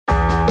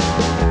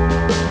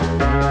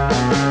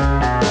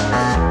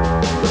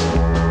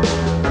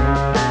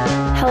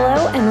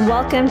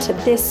welcome to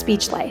This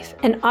Speech Life,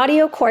 an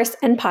audio course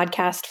and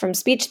podcast from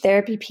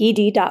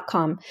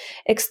speechtherapypd.com,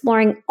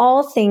 exploring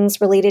all things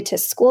related to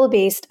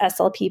school-based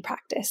SLP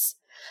practice.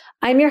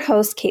 I'm your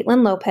host,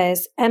 Caitlin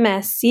Lopez,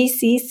 MS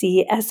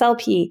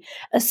CCC-SLP,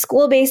 a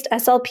school-based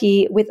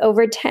SLP with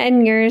over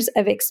 10 years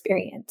of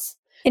experience.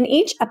 In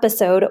each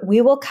episode, we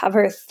will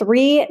cover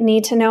 3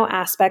 need-to-know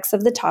aspects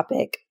of the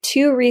topic,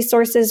 2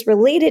 resources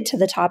related to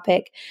the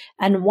topic,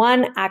 and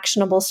 1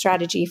 actionable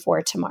strategy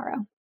for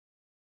tomorrow.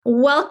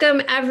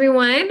 Welcome,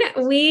 everyone.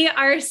 We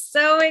are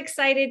so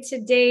excited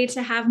today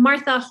to have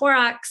Martha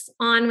Horrocks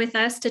on with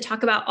us to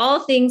talk about all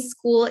things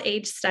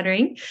school-age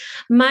stuttering.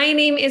 My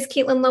name is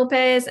Caitlin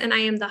Lopez, and I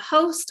am the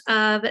host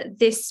of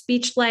This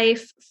Speech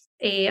Life,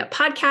 a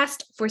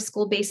podcast for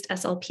school-based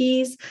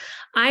SLPs.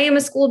 I am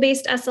a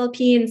school-based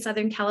SLP in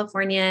Southern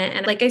California.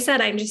 And like I said,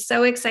 I'm just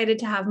so excited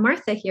to have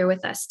Martha here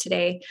with us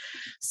today.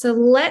 So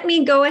let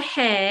me go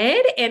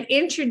ahead and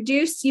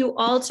introduce you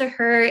all to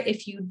her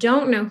if you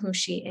don't know who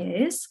she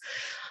is.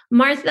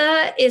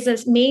 Martha is a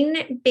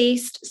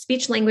Maine-based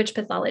speech-language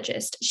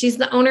pathologist. She's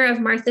the owner of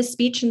Martha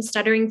Speech and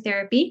Stuttering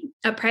Therapy,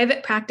 a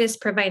private practice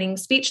providing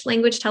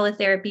speech-language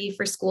teletherapy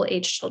for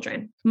school-age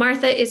children.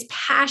 Martha is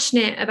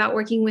passionate about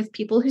working with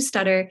people who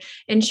stutter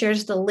and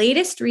shares the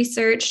latest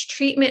research,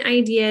 treatment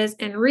ideas,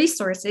 and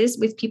resources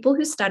with people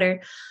who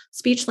stutter,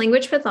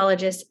 speech-language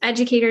pathologists,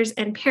 educators,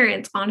 and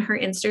parents on her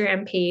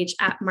Instagram page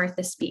at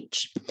Martha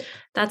Speech.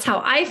 That's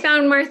how I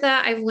found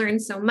Martha. I've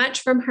learned so much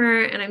from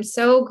her, and I'm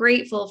so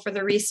grateful for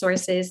the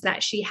resources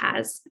that she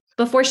has.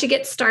 Before she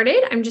gets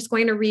started, I'm just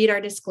going to read our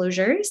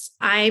disclosures.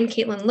 I'm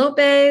Caitlin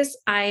Lopez.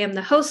 I am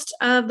the host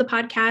of the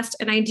podcast,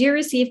 and I do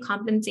receive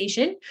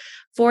compensation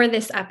for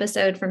this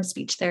episode from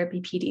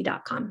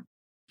speechtherapypd.com.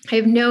 I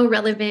have no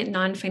relevant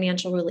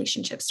non-financial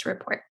relationships to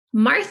report.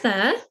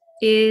 Martha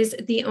is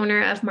the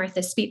owner of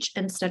Martha Speech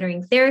and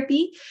Stuttering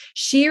Therapy.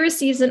 She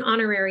receives an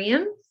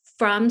honorarium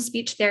from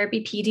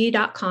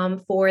speechtherapypd.com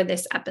for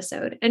this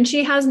episode, and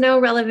she has no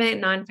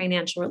relevant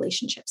non-financial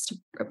relationships to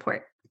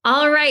report.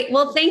 All right.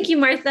 Well, thank you,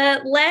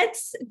 Martha.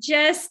 Let's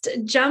just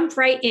jump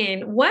right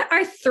in. What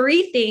are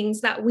 3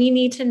 things that we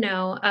need to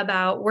know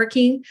about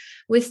working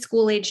with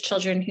school-age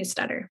children who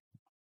stutter?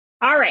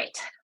 All right.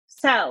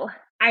 So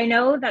I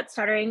know that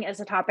stuttering is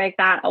a topic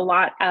that a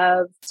lot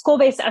of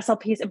school-based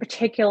SLPs in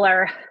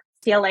particular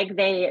feel like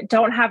they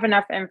don't have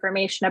enough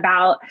information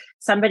about.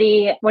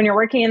 Somebody, when you're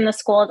working in the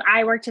schools,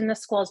 I worked in the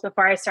schools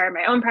before I started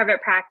my own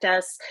private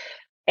practice.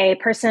 A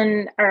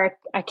person or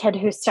a kid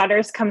who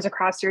stutters comes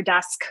across your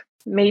desk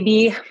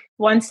maybe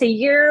once a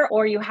year,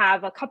 or you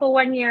have a couple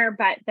one year,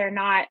 but they're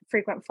not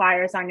frequent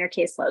flyers on your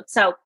caseload.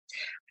 So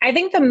I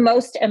think the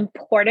most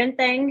important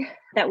thing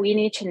that we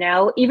need to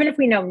know, even if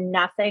we know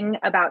nothing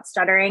about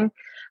stuttering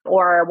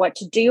or what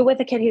to do with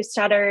a kid who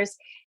stutters,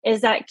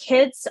 is that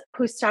kids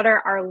who stutter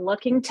are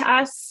looking to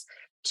us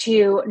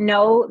to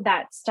know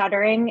that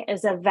stuttering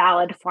is a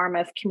valid form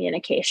of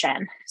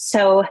communication.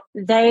 So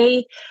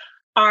they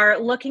are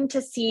looking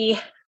to see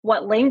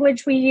what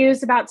language we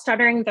use about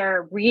stuttering.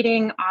 They're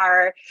reading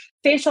our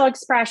facial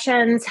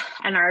expressions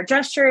and our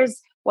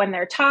gestures when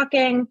they're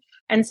talking.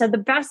 And so the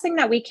best thing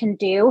that we can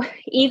do,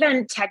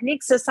 even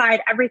techniques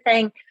aside,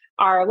 everything,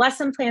 our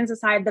lesson plans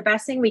aside, the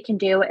best thing we can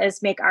do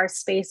is make our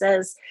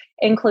spaces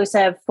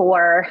inclusive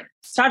for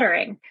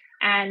stuttering.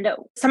 And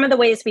some of the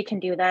ways we can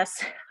do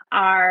this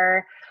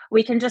are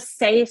we can just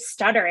say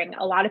stuttering.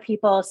 A lot of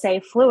people say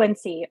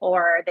fluency,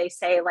 or they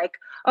say like,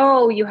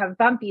 oh, you have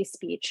bumpy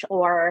speech,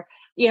 or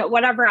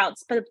whatever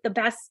else. But the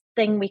best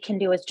thing we can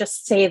do is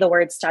just say the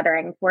word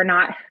stuttering. We're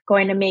not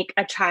going to make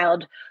a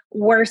child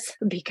worse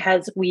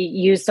because we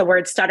use the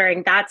word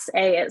stuttering. That's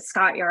a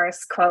Scott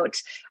Yaris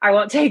quote. I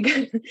won't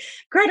take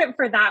credit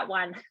for that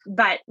one,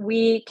 but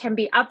we can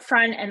be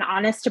upfront and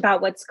honest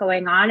about what's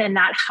going on. And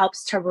that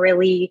helps to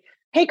really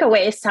take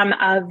away some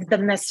of the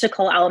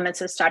mystical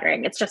elements of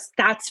stuttering. It's just,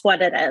 that's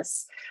what it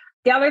is.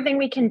 The other thing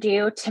we can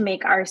do to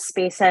make our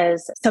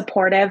spaces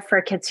supportive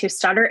for kids who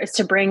stutter is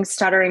to bring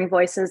stuttering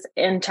voices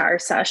into our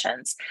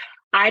sessions.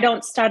 I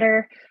don't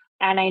stutter,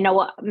 and I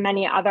know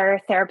many other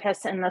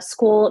therapists in the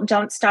school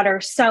don't stutter.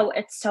 So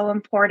it's so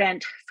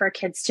important for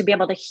kids to be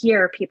able to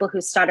hear people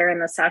who stutter in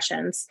the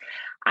sessions.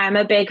 I'm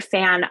a big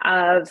fan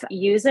of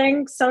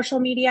using social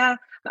media,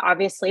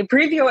 obviously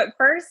preview it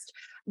first,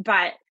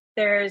 but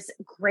there's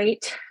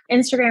great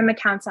Instagram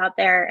accounts out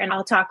there, and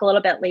I'll talk a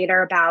little bit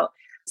later about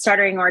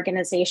stuttering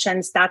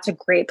organizations. That's a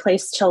great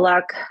place to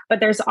look. But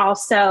there's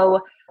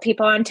also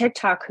people on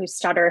TikTok who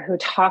stutter, who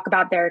talk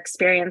about their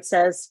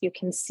experiences. You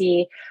can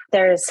see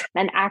there's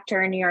an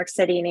actor in New York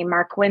City named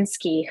Mark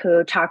Winsky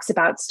who talks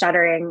about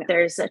stuttering.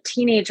 There's a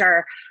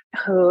teenager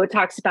who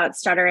talks about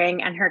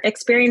stuttering and her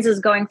experiences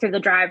going through the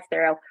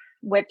drive-through,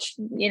 which,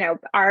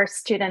 our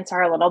students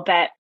are a little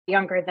bit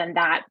younger than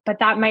that, but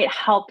that might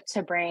help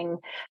to bring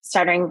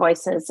stuttering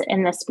voices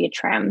in the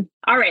speech room.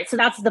 All right, so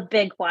that's the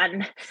big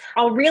one.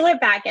 I'll reel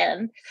it back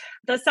in.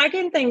 The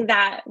second thing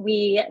that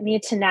we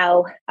need to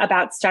know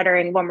about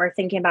stuttering when we're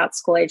thinking about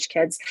school age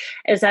kids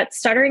is that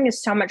stuttering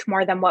is so much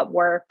more than what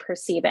we're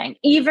perceiving,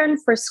 even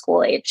for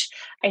school age.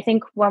 I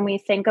think when we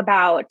think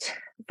about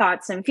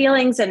thoughts and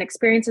feelings and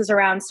experiences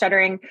around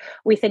stuttering,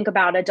 we think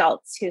about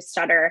adults who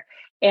stutter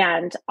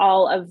and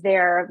all of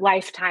their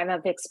lifetime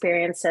of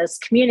experiences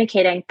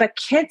communicating, but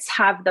kids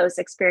have those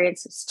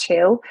experiences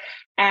too.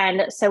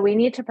 And so we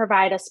need to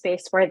provide a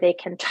space where they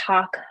can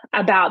talk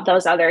about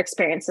those other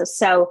experiences.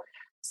 So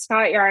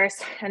Scott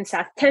Yaris and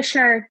Seth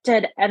Tishner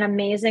did an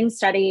amazing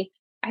study,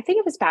 I think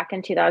it was back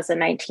in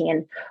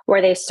 2019,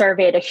 where they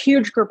surveyed a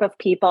huge group of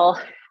people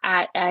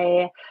at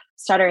a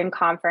stuttering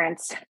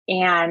conference.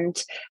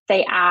 And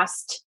they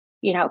asked,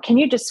 can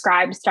you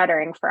describe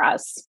stuttering for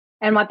us?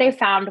 And what they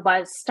found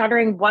was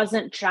stuttering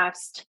wasn't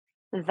just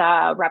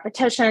the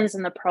repetitions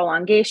and the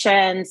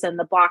prolongations and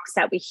the blocks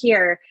that we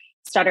hear.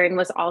 Stuttering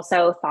was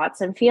also thoughts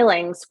and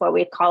feelings, what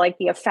we'd call like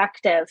the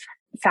affective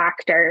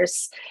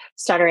factors.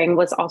 Stuttering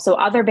was also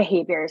other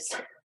behaviors,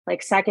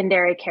 like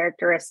secondary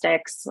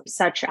characteristics,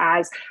 such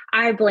as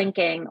eye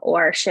blinking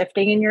or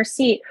shifting in your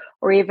seat,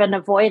 or even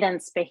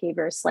avoidance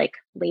behaviors like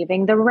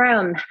leaving the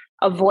room,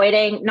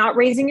 avoiding not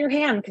raising your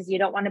hand because you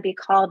don't want to be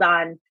called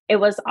on. It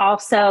was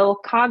also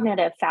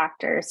cognitive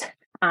factors,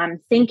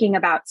 thinking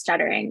about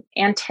stuttering,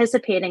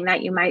 anticipating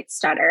that you might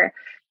stutter.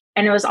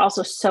 And it was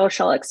also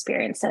social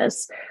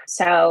experiences.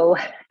 So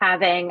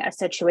having a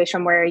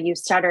situation where you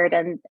stuttered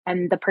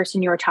and the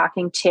person you were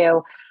talking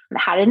to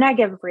had a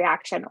negative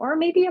reaction or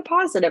maybe a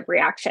positive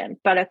reaction,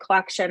 but a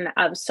collection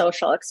of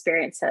social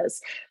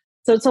experiences.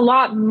 So it's a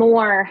lot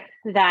more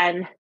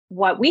than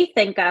what we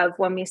think of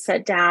when we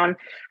sit down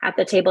at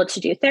the table to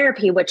do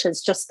therapy, which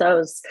is just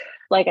those,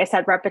 like I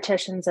said,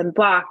 repetitions and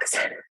blocks.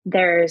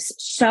 There's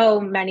so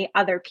many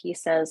other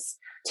pieces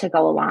to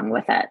go along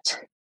with it.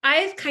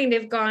 I've kind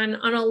of gone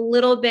on a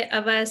little bit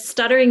of a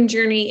stuttering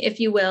journey, if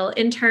you will,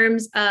 in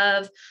terms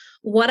of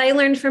what I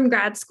learned from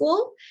grad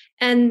school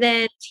and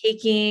then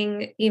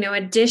taking,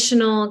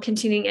 additional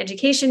continuing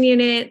education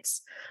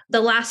units.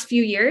 The last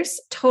few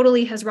years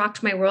totally has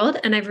rocked my world.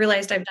 And I've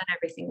realized I've done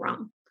everything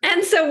wrong.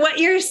 And so what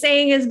you're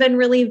saying has been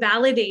really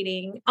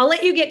validating. I'll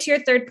let you get to your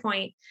third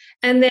point,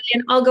 and then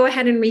I'll go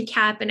ahead and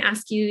recap and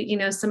ask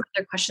you, some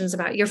other questions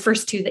about your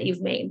first two that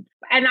you've made.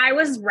 And I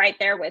was right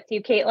there with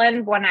you,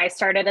 Caitlin. When I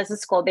started as a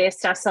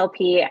school-based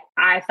SLP,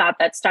 I thought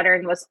that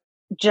stuttering was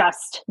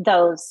just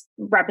those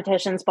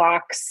repetitions,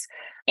 blocks,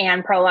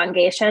 and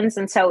prolongations.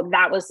 And so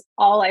that was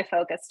all I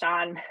focused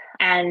on.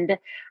 And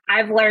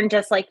I've learned,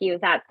 just like you,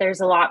 that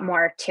there's a lot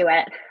more to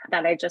it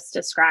that I just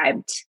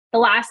described. The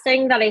last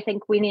thing that I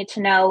think we need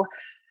to know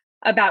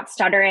about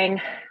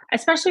stuttering,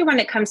 especially when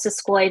it comes to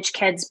school age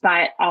kids,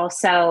 but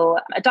also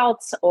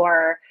adults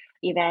or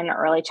even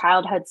early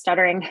childhood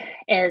stuttering,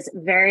 is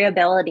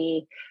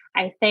variability.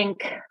 I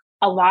think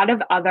a lot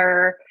of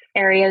other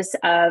areas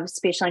of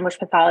speech language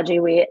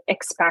pathology, we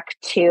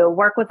expect to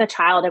work with a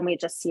child and we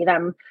just see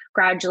them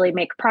gradually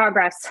make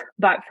progress.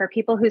 But for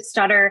people who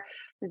stutter,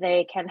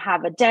 they can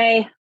have a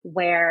day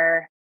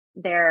where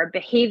their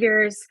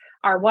behaviors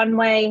are one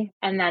way,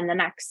 and then the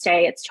next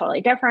day it's totally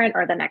different,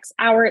 or the next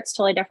hour it's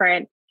totally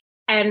different.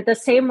 And the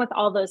same with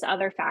all those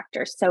other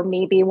factors. So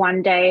maybe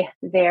one day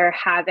they're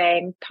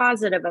having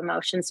positive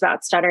emotions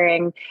about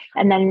stuttering,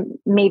 and then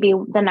maybe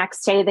the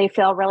next day they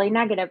feel really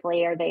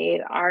negatively, or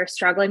they are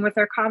struggling with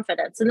their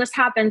confidence. And this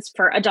happens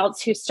for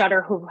adults who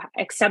stutter, who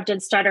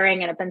accepted stuttering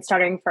and have been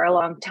stuttering for a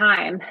long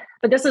time.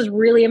 But this is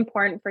really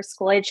important for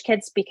school age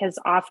kids because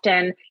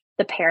often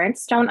the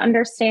parents don't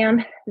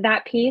understand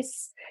that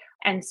piece.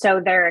 And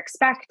so they're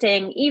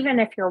expecting, even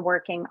if you're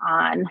working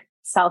on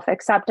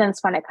self-acceptance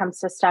when it comes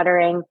to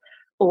stuttering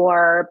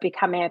or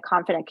becoming a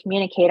confident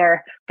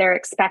communicator, they're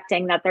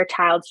expecting that their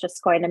child's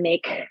just going to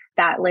make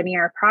that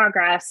linear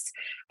progress.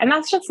 And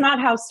that's just not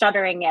how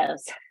stuttering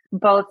is,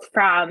 both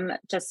from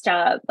just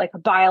a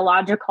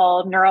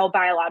biological,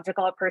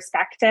 neurobiological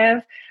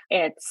perspective.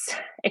 It's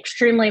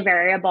extremely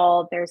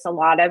variable. There's a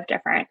lot of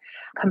different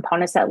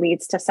components that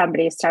leads to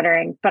somebody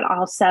stuttering, but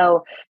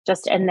also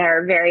just in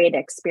their varied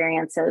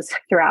experiences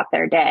throughout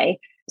their day.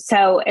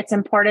 So it's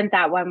important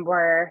that when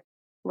we're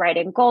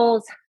writing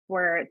goals,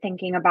 we're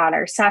thinking about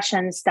our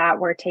sessions, that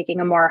we're taking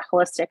a more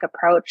holistic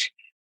approach,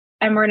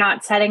 and we're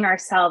not setting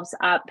ourselves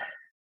up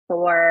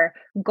for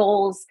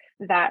goals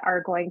that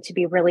are going to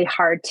be really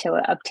hard to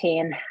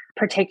obtain,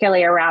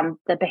 particularly around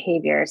the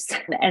behaviors.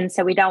 And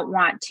so we don't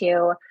want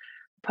to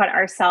put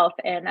ourselves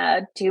in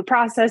a due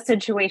process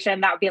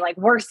situation. That would be like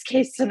worst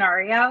case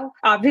scenario,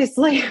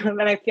 obviously. And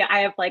then I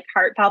have like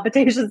heart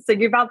palpitations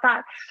thinking about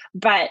that,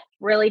 but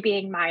really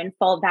being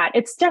mindful that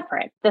it's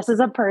different. This is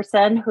a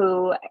person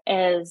who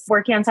is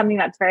working on something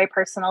that's very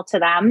personal to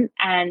them.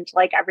 And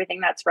like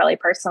everything that's really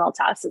personal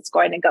to us, it's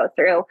going to go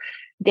through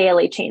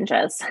daily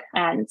changes.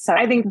 And so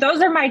I think those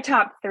are my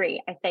top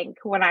three. I think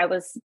when I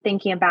was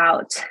thinking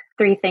about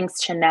 3 things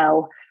to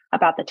know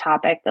about the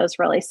topic, those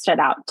really stood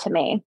out to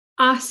me.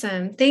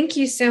 Awesome. Thank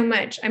you so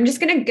much. I'm just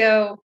going to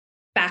go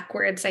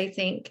backwards, I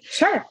think.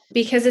 Sure.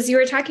 Because as you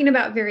were talking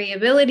about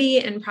variability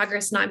and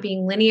progress not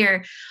being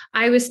linear,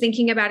 I was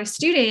thinking about a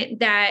student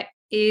that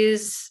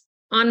is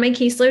on my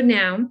caseload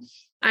now.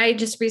 I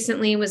just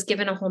recently was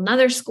given a whole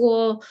nother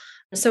school.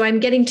 So I'm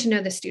getting to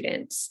know the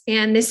students.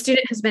 And this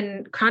student has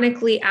been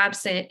chronically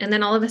absent. And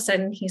then all of a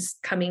sudden he's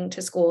coming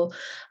to school.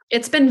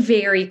 It's been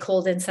very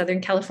cold in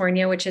Southern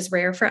California, which is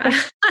rare for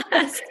us.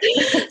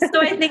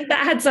 So I think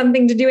that had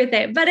something to do with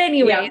it. But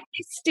anyway,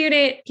 this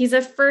student, he's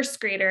a first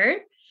grader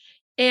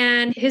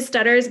and his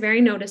stutter is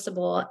very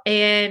noticeable.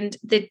 And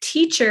the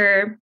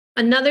teacher,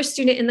 another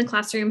student in the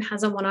classroom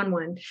has a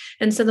one-on-one.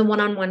 And so the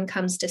one-on-one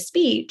comes to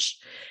speech.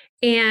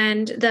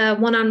 And the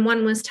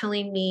one-on-one was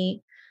telling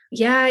me,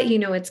 yeah,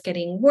 it's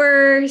getting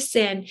worse.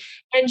 And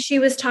she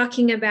was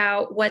talking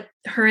about what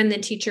her and the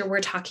teacher were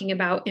talking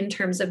about in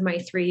terms of my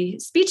 3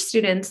 speech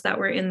students that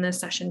were in the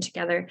session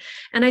together.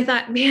 And I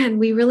thought, man,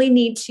 we really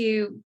need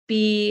to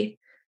be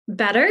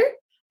better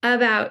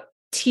about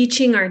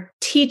teaching our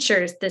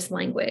teachers this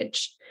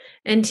language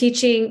and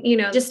teaching,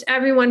 just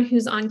everyone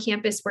who's on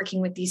campus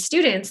working with these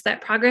students that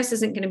progress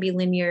isn't going to be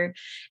linear.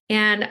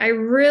 And I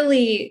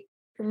really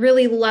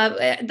love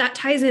that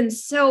ties in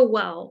so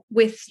well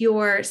with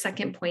your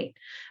second point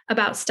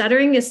about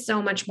stuttering is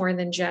so much more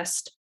than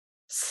just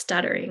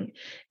stuttering.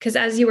 Because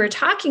as you were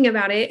talking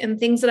about it and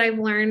things that I've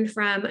learned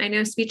from, I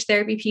know Speech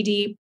Therapy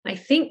PD, I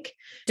think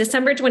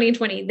December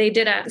 2020, they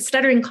did a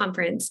stuttering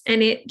conference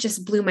and it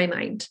just blew my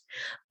mind.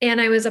 And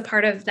I was a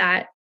part of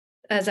that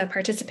as a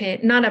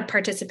participant, not a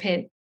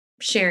participant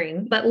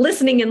sharing, but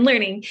listening and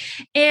learning.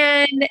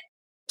 And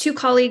 2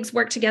 colleagues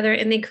worked together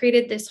and they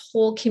created this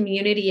whole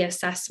community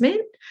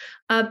assessment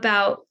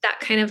about that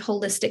kind of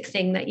holistic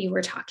thing that you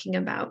were talking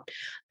about.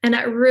 And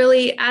that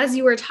really, as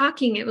you were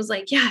talking, it was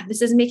like, yeah,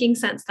 this is making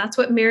sense. That's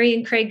what Mary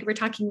and Craig were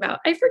talking about.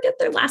 I forget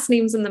their last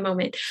names in the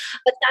moment,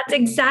 but that's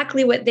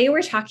exactly what they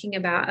were talking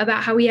about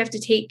how we have to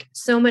take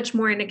so much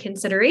more into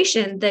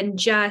consideration than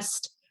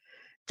just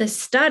the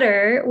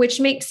stutter, which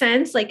makes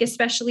sense. Like,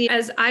 especially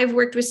as I've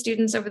worked with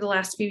students over the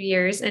last few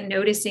years and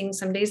noticing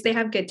some days they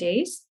have good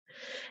days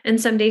and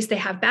some days they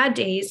have bad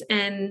days.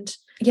 And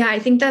yeah, I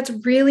think that's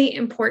really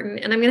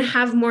important. And I'm going to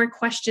have more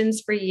questions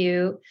for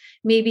you,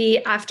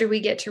 maybe after we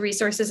get to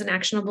resources and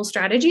actionable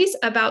strategies,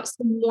 about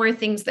some more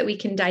things that we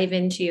can dive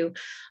into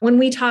when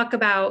we talk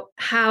about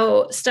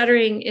how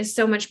stuttering is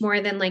so much more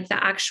than like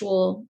the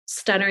actual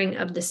stuttering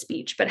of the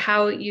speech, but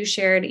how you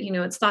shared,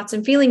 it's thoughts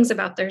and feelings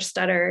about their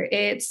stutter.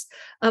 It's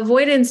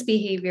avoidance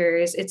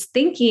behaviors. It's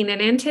thinking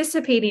and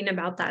anticipating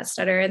about that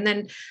stutter, and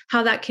then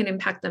how that can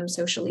impact them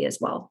socially as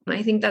well. And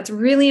I think that's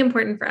really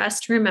important for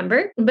us to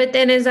remember. But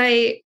then as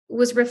I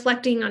was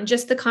reflecting on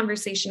just the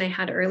conversation I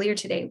had earlier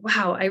today,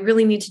 wow, I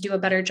really need to do a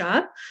better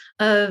job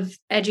of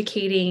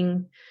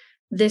educating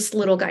this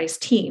little guy's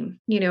team,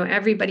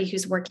 everybody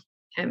who's working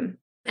with him.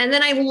 And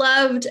then I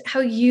loved how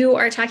you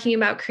are talking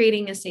about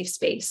creating a safe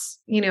space.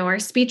 Our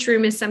speech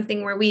room is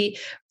something where we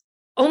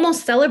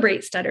almost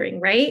celebrate stuttering,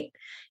 right?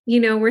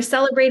 We're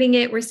celebrating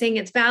it. We're saying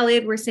it's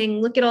valid. We're saying,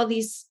 look at all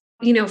these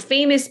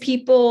famous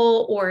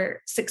people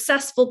or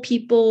successful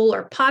people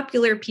or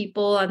popular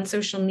people on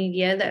social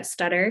media that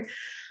stutter.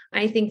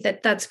 I think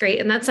that that's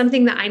great. And that's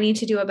something that I need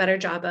to do a better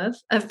job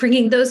of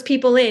bringing those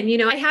people in.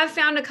 I have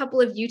found a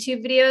couple of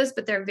YouTube videos,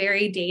 but they're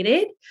very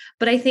dated.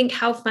 But I think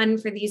how fun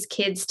for these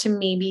kids to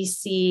maybe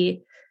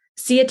see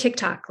a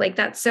TikTok, like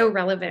that's so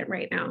relevant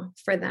right now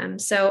for them.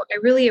 So I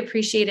really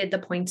appreciated the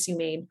points you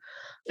made.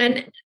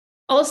 And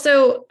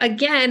also,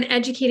 again,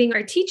 educating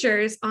our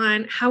teachers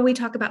on how we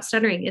talk about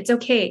stuttering. It's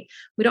okay.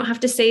 We don't have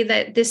to say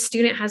that this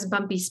student has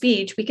bumpy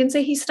speech. We can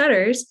say he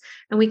stutters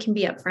and we can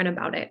be upfront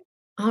about it.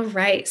 All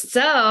right.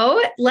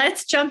 So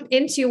let's jump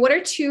into what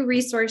are 2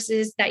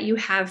 resources that you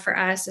have for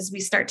us as we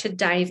start to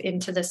dive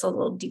into this a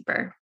little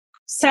deeper.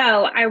 So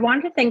I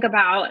want to think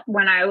about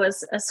when I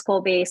was a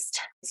school-based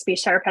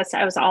speech therapist,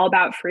 I was all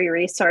about free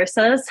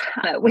resources.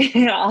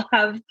 We all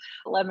have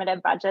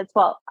limited budgets.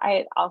 Well,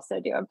 I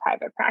also do a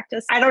private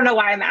practice. I don't know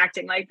why I'm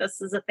acting like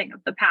this is a thing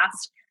of the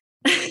past.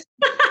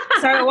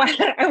 So I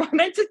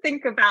wanted to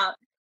think about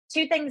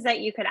 2 things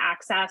that you could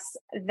access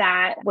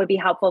that would be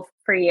helpful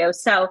for you.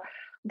 So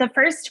the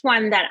first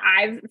one that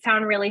I've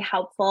found really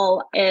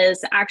helpful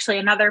is actually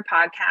another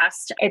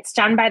podcast. It's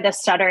done by the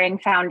Stuttering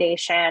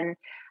Foundation.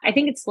 I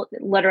think it's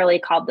literally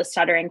called the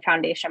Stuttering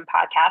Foundation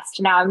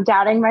podcast. Now I'm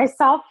doubting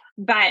myself,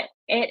 but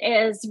it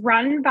is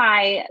run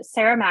by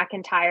Sarah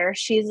McIntyre.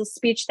 She's a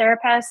speech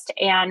therapist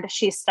and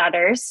she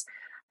stutters.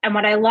 And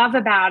what I love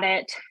about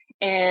it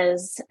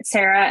is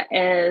Sarah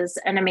is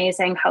an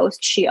amazing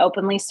host. She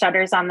openly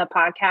stutters on the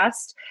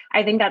podcast.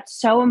 I think that's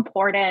so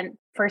important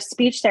for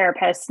speech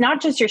therapists, not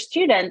just your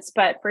students,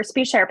 but for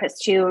speech therapists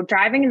too.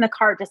 Driving in the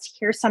car, just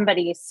hear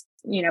somebody,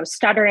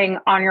 stuttering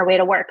on your way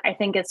to work. I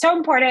think it's so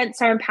important,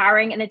 so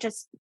empowering, and it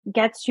just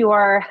gets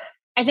I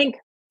think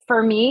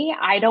for me,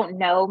 I don't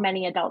know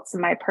many adults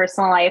in my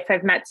personal life.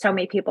 I've met so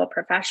many people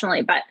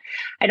professionally, but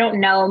I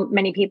don't know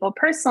many people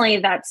personally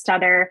that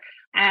stutter.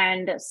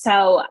 And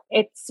so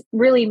it's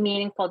really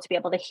meaningful to be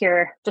able to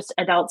hear just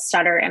adults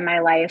stutter in my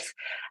life.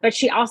 But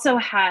she also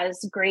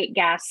has great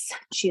guests.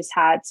 She's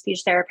had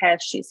speech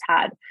therapists, she's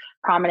had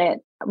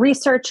prominent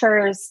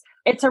researchers.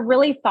 It's a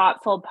really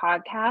thoughtful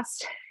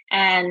podcast.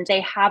 And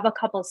they have a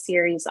couple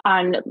series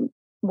on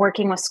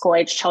working with school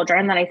age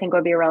children that I think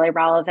would be really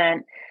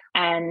relevant.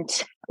 And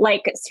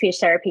like speech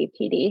therapy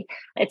PD,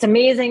 it's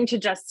amazing to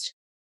just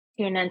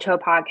tune into a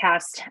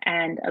podcast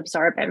and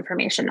absorb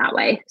information that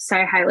way. So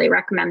I highly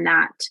recommend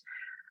that.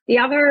 The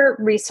other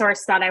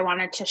resource that I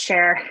wanted to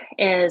share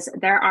is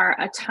there are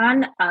a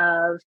ton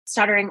of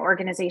stuttering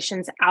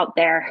organizations out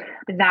there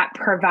that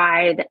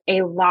provide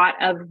a lot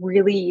of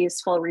really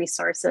useful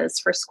resources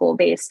for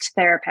school-based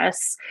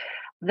therapists.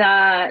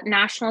 The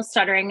National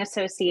Stuttering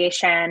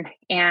Association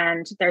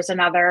and there's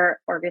another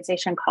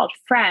organization called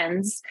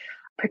Friends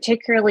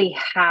particularly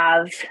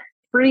have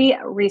free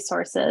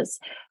resources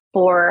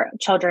for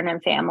children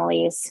and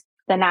families.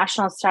 The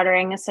National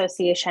Stuttering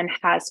Association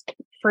has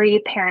free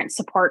parent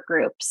support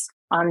groups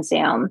on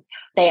Zoom.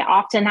 They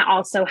often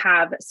also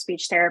have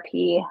speech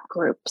therapy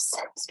groups,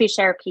 speech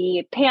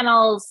therapy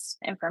panels,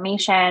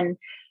 information.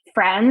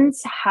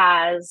 Friends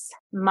has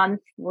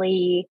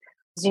monthly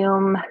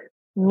Zoom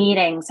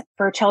meetings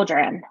for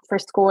children, for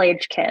school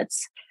age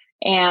kids.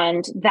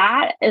 And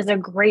that is a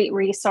great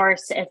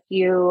resource if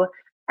you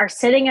are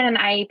sitting in an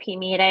IEP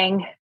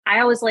meeting.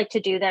 I always like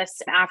to do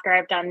this after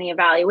I've done the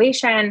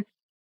evaluation.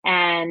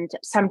 And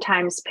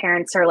sometimes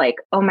parents are like,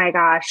 oh my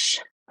gosh,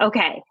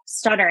 okay,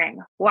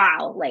 stuttering.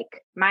 Wow,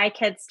 like my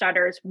kid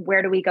stutters.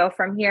 Where do we go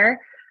from here?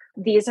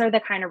 These are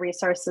the kind of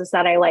resources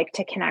that I like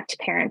to connect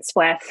parents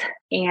with.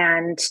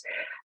 And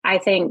I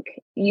think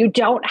you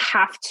don't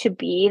have to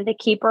be the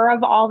keeper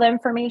of all the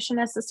information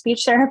as a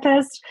speech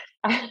therapist.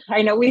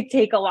 I know we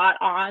take a lot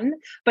on,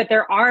 but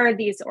there are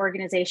these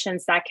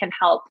organizations that can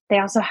help. They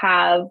also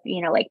have,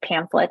 like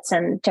pamphlets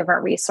and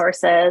different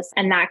resources,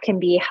 and that can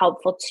be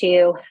helpful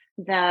too.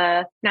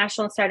 The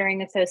National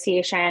Stuttering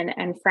Association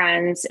and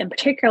Friends in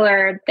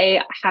particular,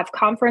 they have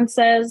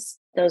conferences.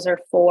 Those are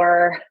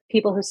for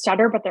people who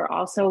stutter, but they're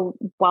also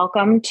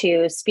welcome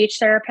to speech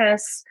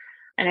therapists.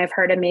 And I've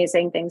heard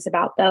amazing things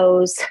about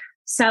those.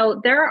 So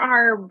there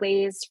are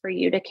ways for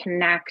you to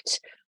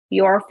connect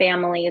your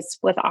families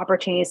with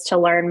opportunities to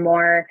learn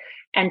more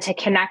and to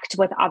connect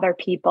with other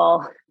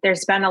people.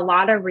 There's been a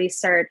lot of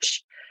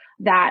research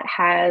that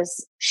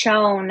has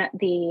shown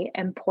the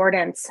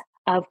importance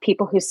of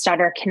people who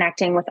stutter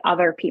connecting with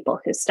other people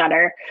who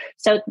stutter.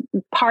 So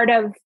part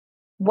of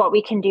what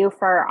we can do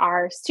for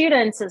our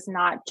students is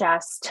not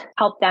just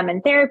help them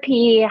in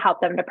therapy,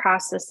 help them to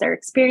process their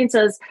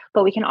experiences,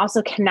 but we can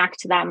also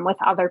connect them with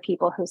other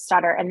people who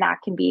stutter, and that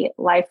can be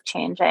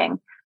life-changing.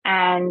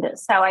 And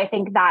so I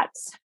think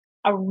that's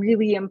a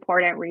really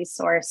important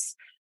resource.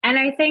 And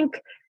I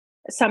think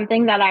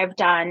something that I've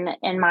done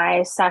in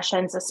my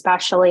sessions,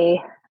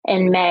 especially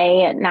in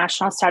May,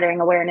 National Stuttering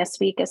Awareness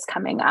Week is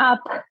coming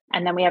up,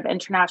 and then we have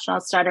International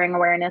Stuttering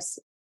Awareness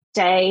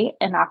Day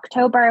in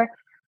October,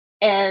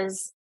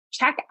 is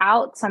check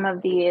out some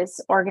of these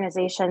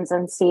organizations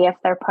and see if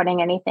they're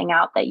putting anything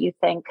out that you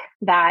think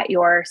that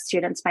your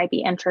students might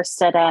be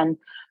interested in.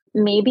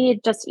 Maybe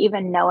just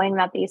even knowing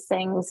that these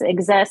things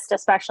exist,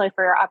 especially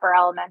for your upper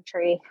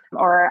elementary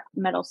or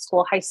middle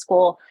school, high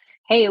school.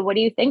 Hey, what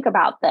do you think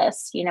about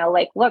this?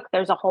 Look,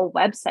 there's a whole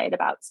website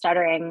about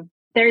stuttering.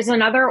 There's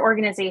another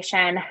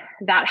organization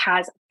that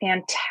has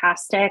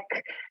fantastic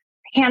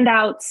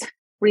handouts,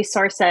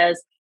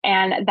 resources,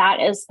 and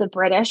that is the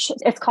British.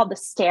 It's called the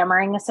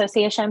Stammering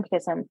Association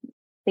because in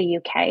the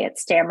UK,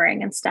 it's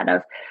stammering instead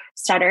of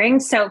stuttering.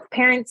 So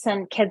parents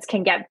and kids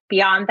can get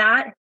beyond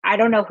that. I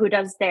don't know who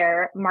does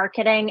their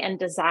marketing and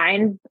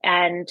design,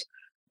 and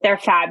they're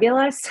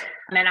fabulous.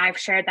 And I've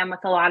shared them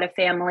with a lot of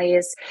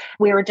families.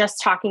 We were just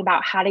talking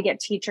about how to get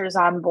teachers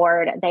on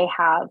board. They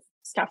have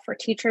stuff for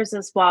teachers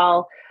as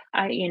well.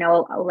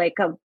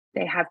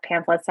 They have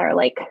pamphlets that are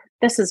like,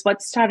 this is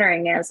what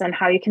stuttering is and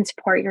how you can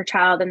support your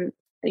child and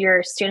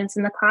your students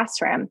in the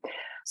classroom.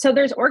 So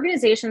there's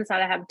organizations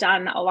that have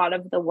done a lot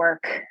of the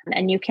work,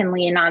 and you can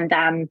lean on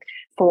them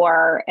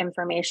for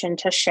information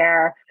to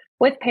share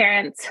with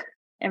parents,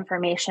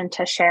 information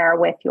to share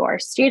with your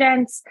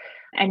students.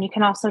 And you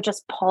can also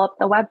just pull up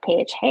the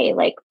webpage. Hey,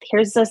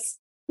 here's this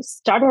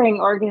stuttering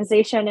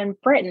organization in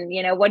Britain.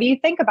 What do you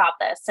think about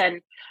this?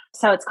 And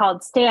so it's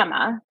called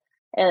STAMA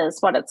is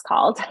what it's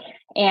called.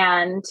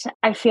 And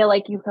I feel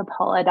like you could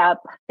pull it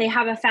up. They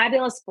have a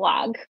fabulous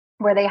blog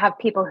where they have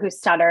people who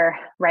stutter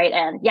right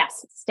in.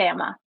 Yes,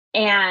 STAMA.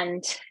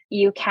 And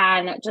you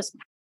can just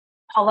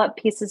pull up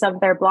pieces of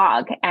their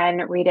blog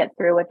and read it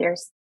through with your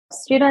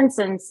students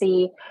and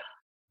see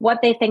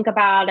what they think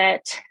about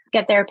it,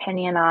 get their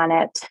opinion on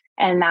it,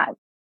 and that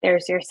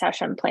there's your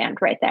session planned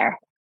right there.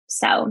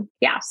 So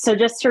yeah, so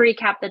just to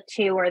recap, the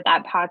two were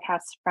that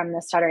podcast from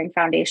the Stuttering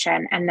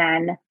Foundation and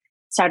then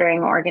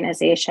stuttering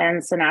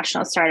organizations, the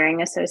National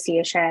Stuttering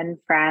Association,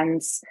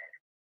 Friends,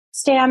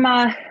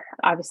 STAMA,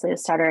 obviously the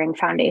Stuttering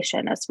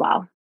Foundation as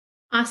well.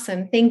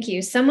 Awesome. Thank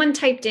you. Someone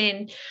typed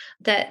in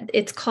that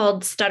it's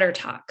called Stutter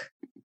Talk.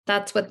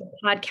 that's what the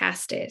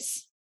podcast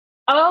is.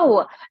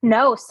 Oh,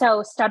 no.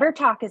 So Stutter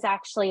Talk is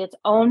actually its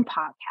own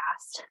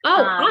podcast.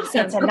 Oh,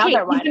 awesome. It's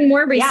another one. Even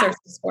more Yeah.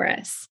 resources for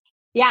us.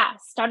 Yeah.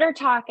 Stutter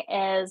Talk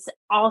is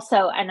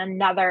also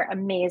another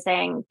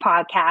amazing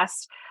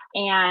podcast.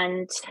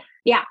 And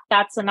yeah,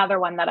 that's another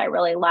one that I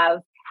really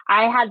love.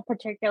 I had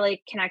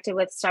particularly connected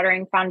with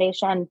Stuttering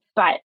Foundation,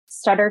 but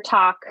Stutter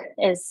Talk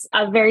is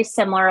a very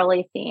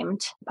similarly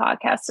themed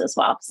podcast as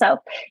well. So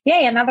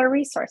yay, another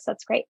resource.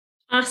 That's great.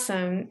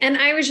 Awesome. And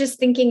I was just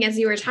thinking as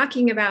you were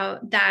talking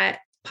about that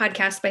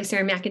podcast by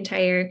Sarah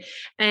McIntyre,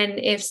 and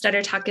if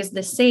Stutter Talk is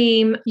the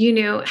same,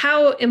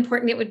 how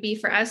important it would be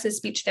for us as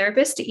speech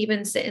therapists to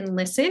even sit and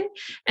listen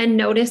and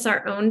notice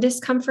our own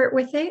discomfort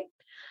with it.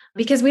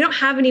 Because we don't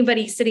have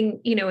anybody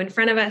sitting, in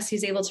front of us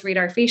who's able to read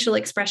our facial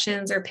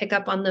expressions or pick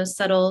up on those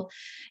subtle,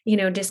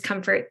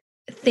 discomfort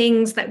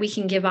things that we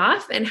can give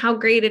off, and how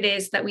great it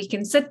is that we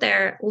can sit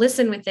there,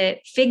 listen with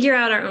it, figure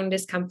out our own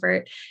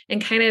discomfort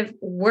and kind of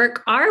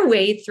work our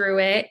way through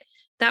it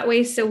that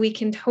way, so we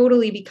can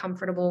totally be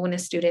comfortable when a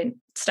student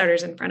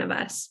stutters in front of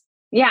us.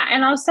 Yeah.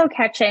 And also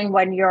catching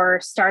when you're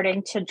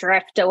starting to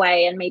drift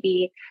away, and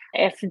maybe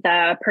if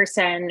the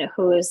person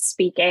who's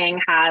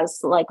speaking has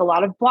like a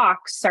lot of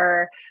blocks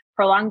or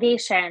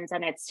prolongations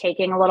and it's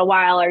taking a little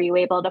while, are you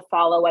able to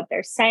follow what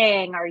they're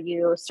saying? Are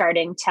you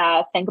starting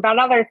to think about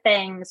other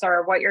things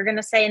or what you're going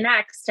to say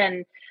next?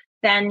 And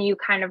then you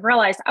kind of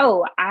realize,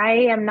 oh, I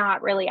am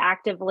not really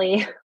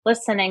actively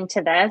listening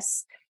to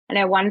this. And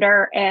I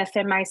wonder if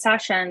in my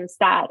sessions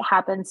that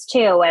happens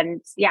too.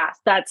 And yeah,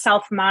 that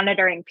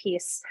self-monitoring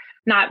piece,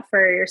 not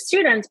for your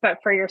students, but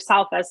for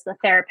yourself as the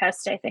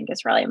therapist, I think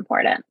is really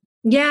important.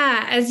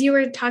 Yeah. As you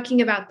were talking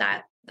about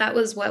that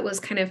was what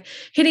was kind of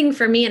hitting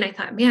for me. And I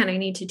thought, man, I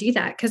need to do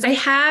that. Because I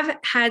have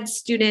had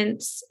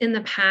students in the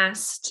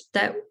past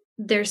that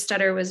their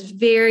stutter was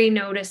very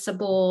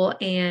noticeable.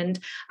 And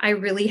I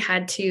really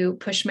had to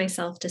push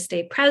myself to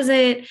stay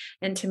present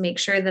and to make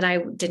sure that I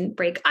didn't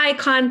break eye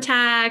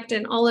contact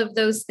and all of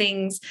those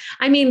things.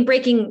 I mean,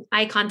 breaking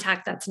eye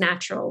contact, that's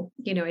natural.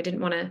 I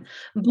didn't want to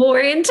bore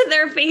into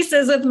their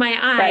faces with my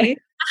eye. Right.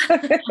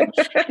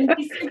 It'd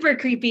be super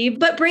creepy,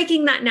 but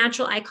breaking that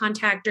natural eye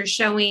contact or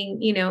showing,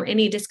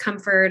 any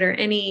discomfort or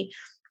any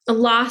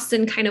loss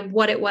in kind of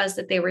what it was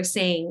that they were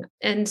saying.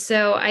 And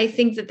so I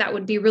think that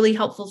would be really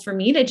helpful for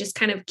me to just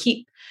kind of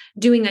keep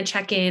doing a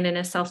check-in and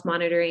a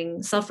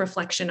self-monitoring,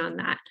 self-reflection on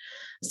that.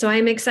 So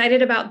I'm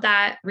excited about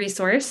that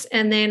resource.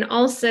 And then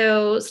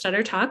also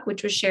Stutter Talk,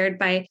 which was shared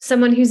by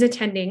someone who's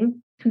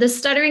attending. The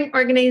Stuttering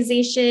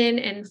Organization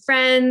and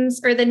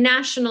Friends, or the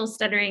National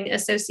Stuttering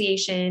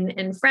Association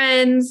and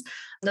Friends,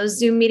 those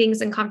Zoom meetings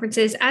and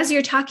conferences. As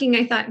you're talking,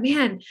 I thought,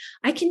 man,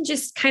 I can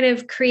just kind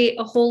of create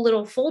a whole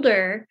little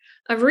folder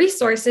of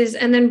resources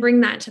and then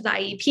bring that to the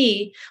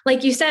IEP,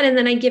 like you said, and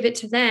then I give it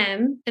to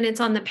them and it's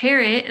on the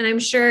parent. And I'm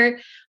sure,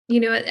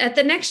 at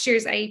the next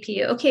year's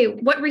IEP, okay,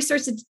 what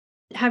resources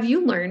have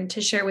you learned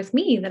to share with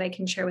me that I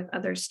can share with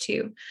others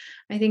too?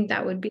 I think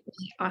that would be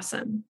really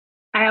awesome.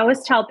 I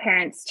always tell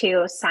parents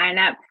to sign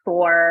up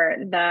for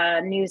the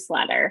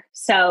newsletter.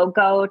 So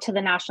go to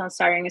the National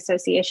Stuttering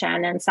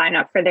Association and sign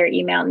up for their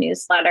email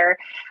newsletter.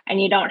 And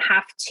you don't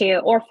have to,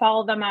 or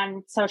follow them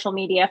on social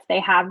media if they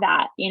have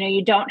that.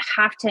 You don't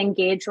have to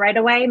engage right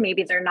away.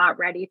 Maybe they're not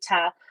ready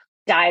to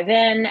dive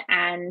in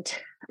and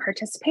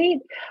participate,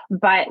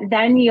 but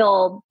then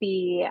you'll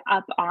be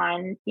up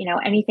on,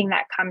 anything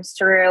that comes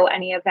through,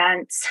 any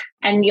events,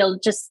 and you'll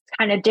just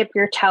kind of dip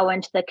your toe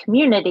into the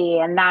community.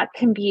 And that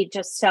can be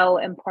just so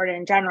important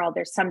in general.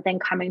 There's something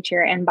coming to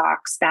your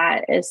inbox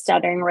that is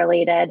stuttering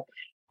related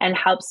and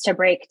helps to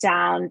break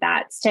down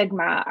that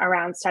stigma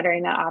around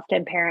stuttering that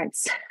often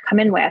parents come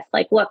in with.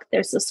 Like, look,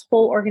 there's this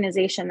whole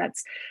organization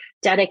that's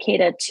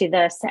dedicated to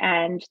this.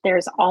 And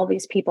there's all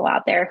these people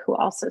out there who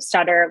also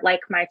stutter like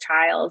my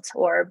child,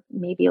 or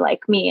maybe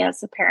like me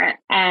as a parent.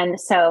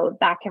 And so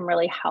that can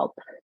really help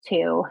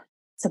to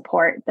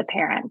support the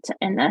parent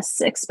in this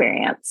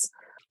experience.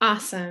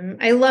 Awesome.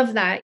 I love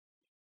that.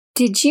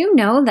 Did you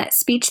know that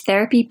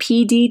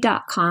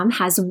speechtherapypd.com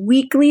has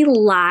weekly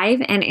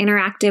live and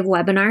interactive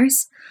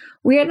webinars?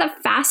 We are the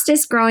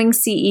fastest growing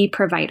CE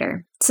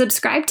provider.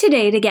 Subscribe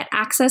today to get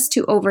access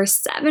to over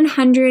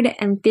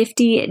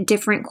 750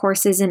 different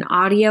courses in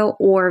audio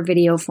or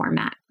video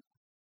format.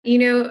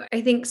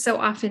 I think so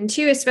often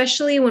too,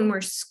 especially when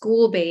we're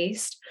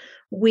school-based,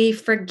 we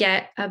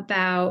forget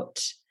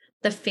about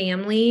the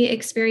family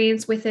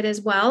experience with it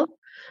as well.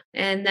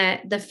 And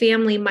that the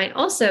family might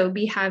also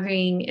be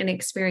having an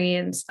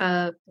experience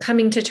of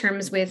coming to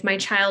terms with, my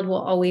child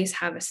will always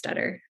have a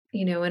stutter,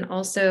 and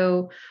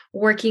also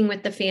working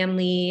with the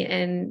family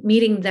and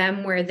meeting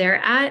them where they're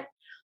at,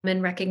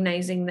 and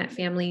recognizing that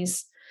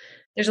families,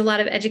 there's a lot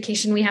of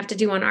education we have to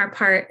do on our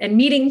part, and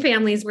meeting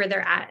families where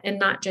they're at and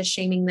not just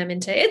shaming them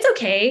into, it's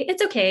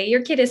okay,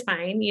 your kid is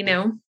fine,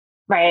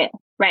 Right.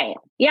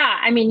 Yeah.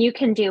 I mean, you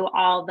can do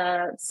all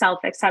the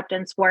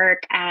self-acceptance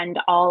work and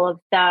all of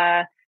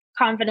the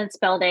confidence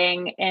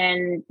building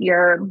in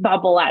your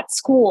bubble at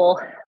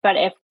school. But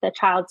if the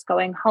child's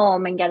going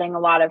home and getting a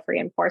lot of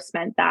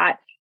reinforcement that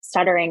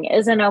stuttering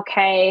isn't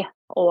okay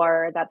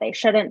or that they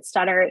shouldn't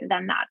stutter,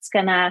 then that's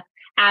going to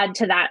add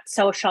to that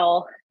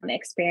social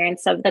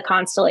experience of the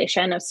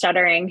constellation of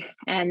stuttering.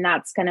 And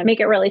that's going to make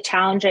it really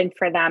challenging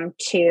for them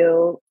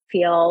to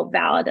feel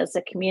valid as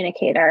a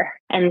communicator.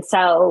 And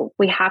so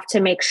we have to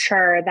make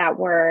sure that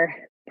we're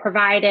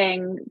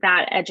providing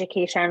that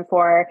education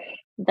for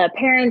the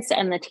parents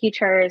and the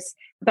teachers.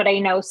 But I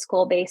know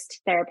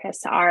school-based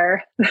therapists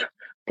are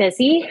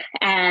busy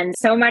and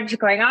so much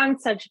going on,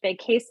 such big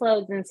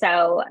caseloads. And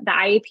so the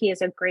IEP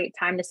is a great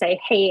time to say,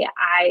 hey,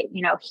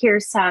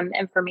 here's some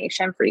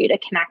information for you to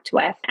connect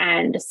with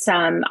and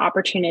some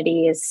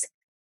opportunities.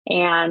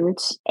 And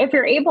if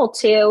you're able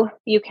to,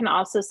 you can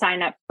also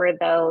sign up for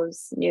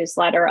those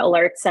newsletter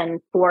alerts and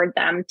forward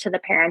them to the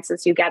parents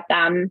as you get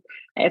them,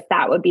 if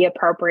that would be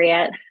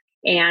appropriate,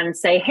 and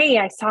say, hey,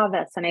 I saw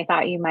this and I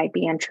thought you might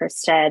be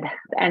interested,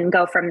 and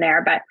go from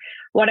there. But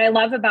what I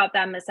love about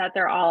them is that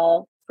they're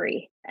all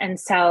free. And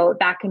so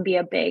that can be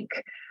a big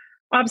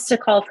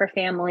obstacle for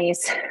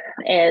families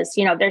is,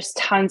 there's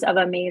tons of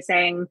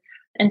amazing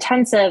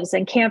intensives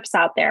and camps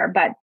out there,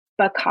 but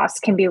costs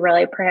can be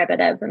really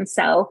prohibitive. And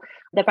so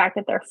the fact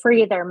that they're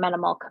free, they're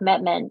minimal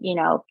commitment,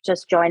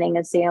 just joining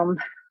a Zoom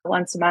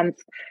once a month,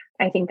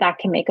 I think that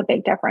can make a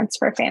big difference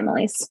for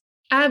families.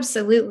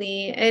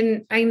 Absolutely.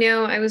 And I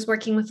know I was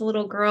working with a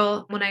little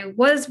girl when I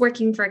was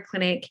working for a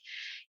clinic,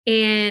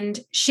 and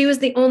she was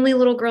the only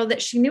little girl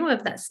that she knew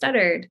of that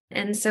stuttered.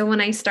 And so when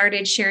I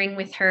started sharing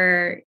with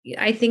her,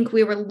 I think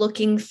we were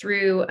looking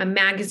through a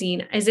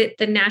magazine. Is it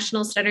the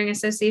National Stuttering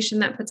Association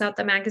that puts out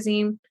the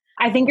magazine?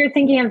 I think you're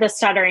thinking of the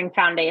Stuttering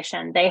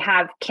Foundation. They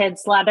have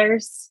kids'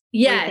 letters.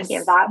 Yes.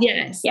 Of that?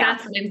 Yes. Yeah.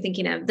 That's what I'm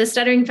thinking of. The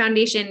Stuttering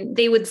Foundation,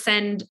 they would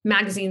send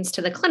magazines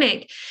to the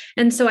clinic.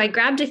 And so I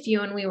grabbed a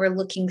few and we were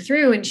looking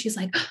through, and she's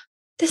like, oh,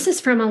 this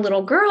is from a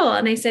little girl.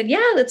 And I said,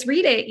 yeah, let's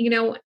read it.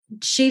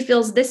 She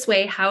feels this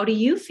way. How do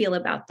you feel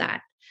about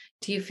that?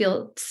 Do you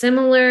feel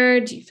similar?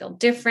 Do you feel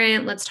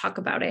different? Let's talk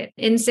about it.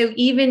 And so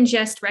even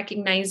just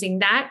recognizing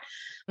that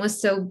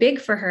was so big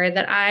for her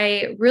that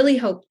I really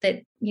hope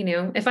that,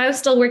 if I was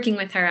still working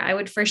with her, I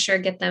would for sure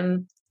get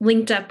them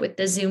linked up with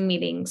the Zoom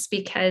meetings,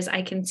 because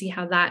I can see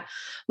how that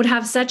would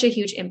have such a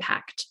huge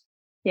impact.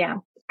 Yeah.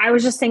 I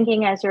was just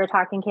thinking as you were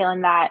talking,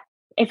 Kaylin, that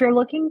if you're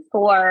looking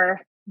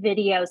for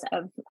videos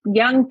of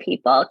young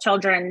people,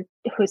 children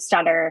who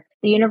stutter,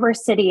 the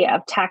University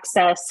of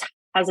Texas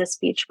has a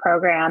speech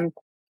program.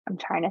 I'm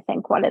trying to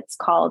think what it's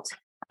called.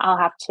 I'll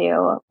have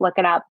to look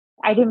it up.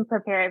 I didn't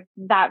prepare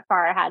that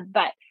far ahead,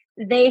 but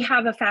they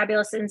have a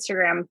fabulous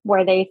Instagram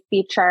where they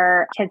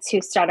feature kids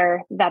who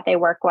stutter that they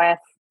work with.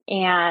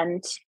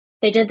 And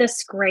they did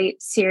this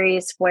great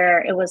series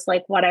where it was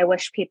like what I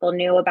wish people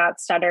knew about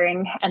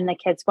stuttering. And the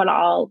kids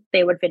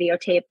they would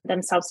videotape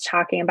themselves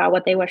talking about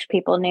what they wish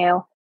people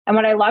knew. And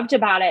what I loved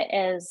about it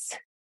is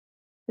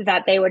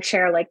that they would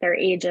share like their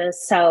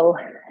ages. So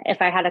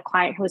if I had a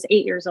client who was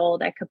 8 years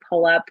old, I could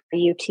pull up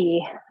the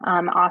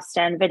UT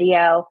Austin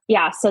video.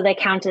 Yeah, so they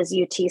count as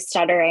UT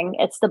stuttering.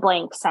 It's the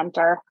Blank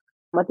Center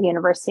with the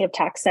University of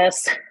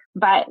Texas.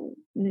 But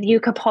you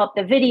could pull up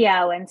the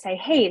video and say,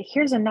 hey,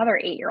 here's another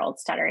 8-year-old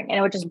stuttering. And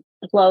it would just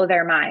blow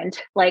their mind.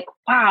 Like,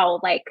 wow,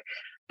 like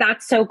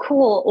that's so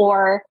cool.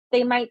 Or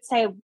they might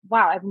say,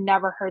 wow, I've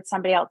never heard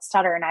somebody else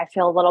stutter and I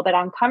feel a little bit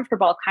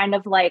uncomfortable, kind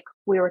of like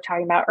we were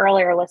talking about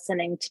earlier,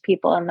 listening to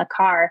people in the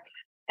car.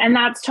 And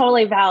that's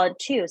totally valid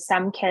too.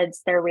 Some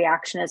kids, their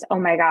reaction is, oh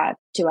my God,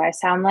 do I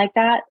sound like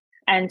that?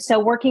 And so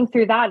working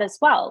through that as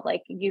well,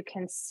 like you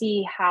can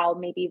see how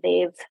maybe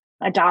they've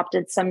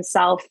adopted some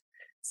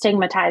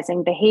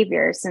self-stigmatizing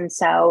behaviors. And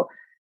so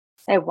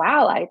say,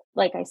 wow, I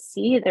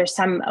see there's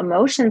some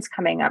emotions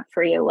coming up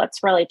for you.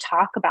 Let's really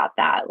talk about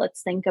that.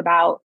 Let's think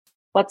about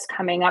what's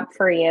coming up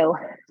for you.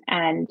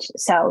 And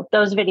so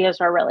those videos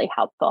are really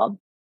helpful.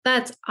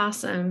 That's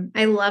awesome.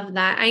 I love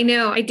that. I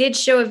know I did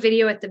show a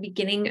video at the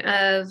beginning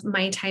of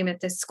my time at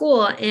this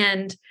school,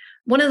 and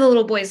one of the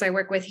little boys I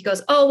work with, he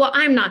goes, oh, well,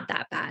 I'm not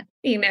that bad,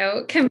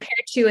 compared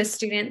to a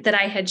student that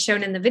I had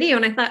shown in the video.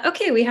 And I thought,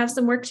 okay, we have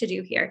some work to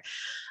do here.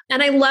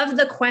 And I love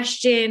the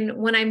question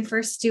when I'm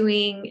first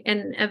doing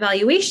an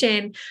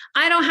evaluation.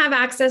 I don't have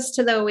access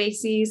to the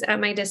OACs at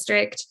my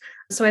district.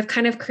 So I've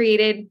kind of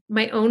created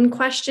my own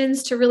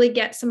questions to really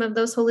get some of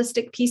those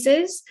holistic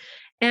pieces.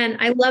 And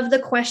I love the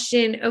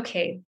question,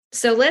 okay,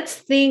 so let's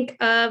think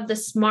of the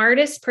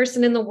smartest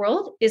person in the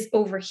world is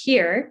over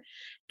here.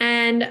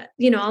 And,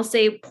 I'll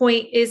say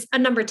point is a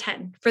number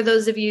 10 for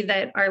those of you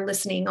that are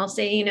listening. I'll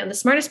say, the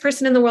smartest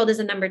person in the world is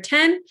a number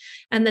 10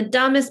 and the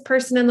dumbest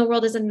person in the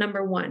world is a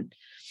number 1.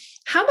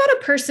 How about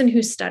a person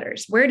who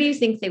stutters? Where do you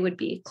think they would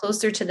be?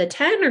 Closer to the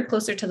 10 or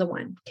closer to the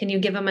 1? Can you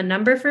give them a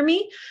number for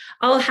me?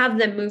 I'll have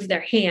them move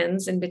their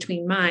hands in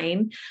between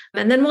mine,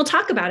 and then we'll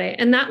talk about it.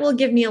 And that will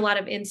give me a lot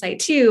of insight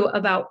too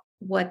about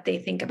what they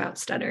think about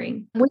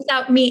stuttering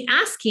without me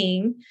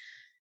asking,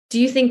 do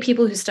you think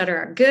people who stutter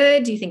are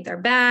good? Do you think they're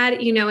bad?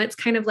 It's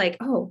kind of like,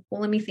 oh, well,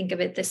 let me think of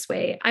it this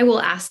way. I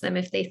will ask them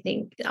if they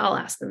think, I'll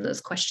ask them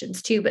those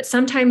questions too. But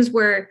sometimes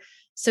we're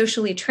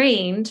socially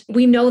trained,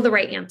 we know the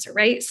right answer,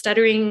 right?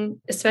 Stuttering,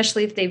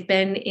 especially if they've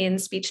been in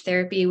speech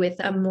therapy with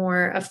a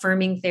more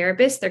affirming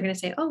therapist, they're going to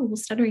say, oh, well,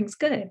 stuttering's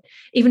good,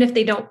 even if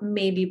they don't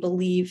maybe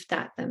believe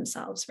that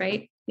themselves,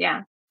 right?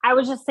 Yeah. I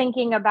was just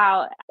thinking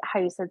about how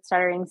you said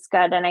stuttering's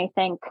good. And I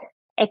think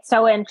it's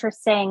so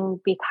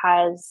interesting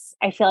because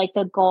I feel like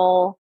the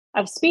goal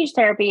of speech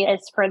therapy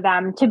is for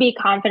them to be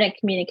confident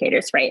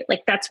communicators, right?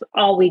 Like that's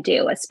all we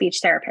do as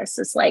speech therapists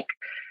is like,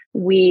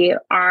 we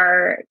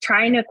are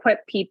trying to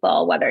equip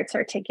people, whether it's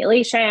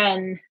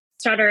articulation,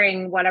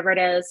 stuttering, whatever it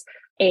is,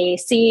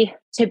 AC,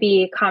 to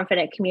be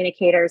confident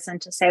communicators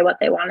and to say what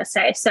they want to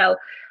say. So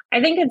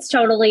I think it's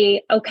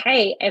totally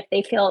okay if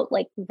they feel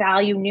like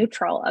value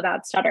neutral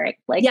about stuttering.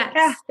 Like, yes.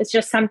 Yeah, it's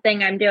just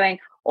something I'm doing.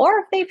 Or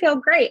if they feel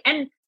great.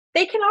 And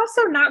they can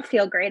also not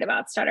feel great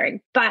about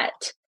stuttering.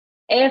 But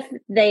if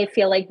they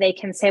feel like they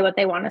can say what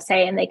they want to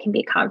say and they can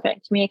be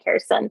confident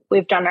communicators, then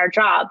we've done our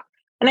job.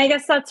 And I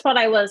guess that's what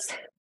I was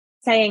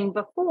saying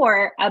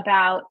before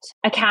about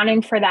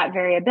accounting for that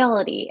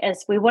variability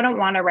is we wouldn't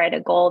want to write a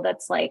goal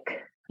that's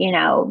like,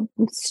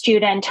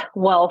 student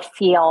will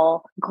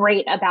feel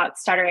great about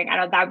stuttering. I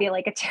don't, that would be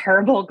like a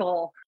terrible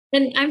goal.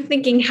 And I'm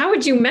thinking, how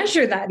would you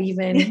measure that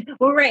even?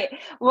 Well, right.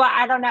 Well,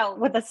 I don't know.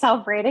 With a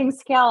self-rating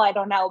scale, I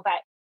don't know,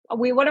 but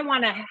we wouldn't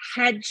want to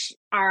hedge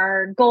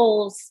our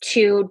goals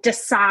to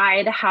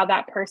decide how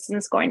that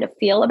person's going to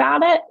feel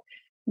about it.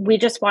 We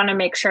just want to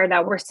make sure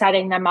that we're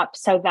setting them up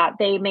so that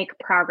they make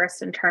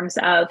progress in terms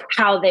of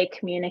how they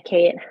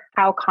communicate,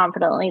 how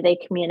confidently they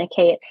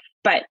communicate.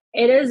 But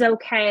it is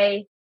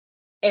okay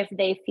if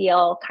they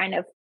feel kind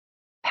of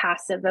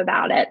passive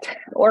about it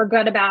or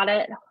good about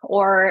it,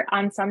 or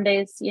on some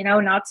days,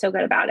 not so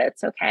good about it.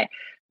 It's okay.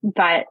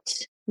 But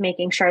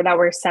making sure that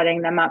we're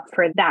setting them up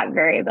for that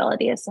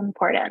variability is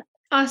important.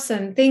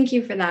 Awesome. Thank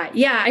you for that.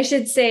 Yeah, I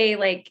should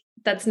say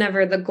that's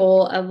never the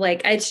goal of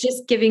it's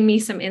just giving me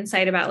some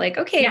insight about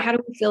okay, how do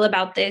we feel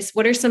about this?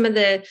 What are some of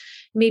the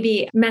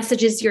maybe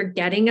messages you're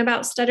getting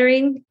about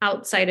stuttering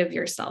outside of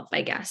yourself,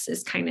 I guess,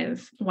 is kind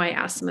of why I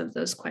asked some of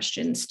those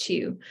questions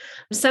too.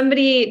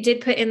 Somebody did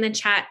put in the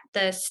chat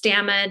the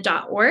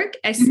stamma.org,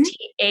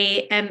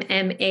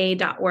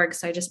 STAMMA.org.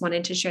 So I just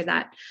wanted to share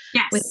that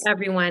with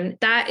everyone.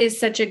 That is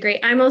such a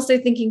great, I'm also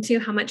thinking too,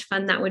 how much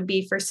fun that would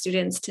be for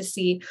students to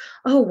see,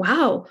 oh,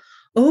 wow,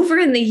 over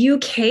in the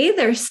UK,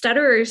 they're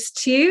stutterers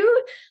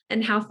too,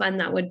 and how fun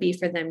that would be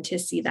for them to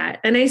see that.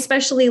 And I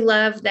especially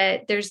love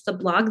that there's the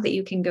blog that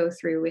you can go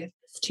through with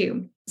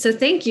too. So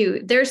thank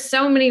you. There's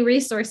so many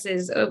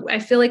resources. I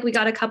feel like we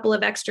got a couple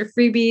of extra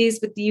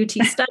freebies with the UT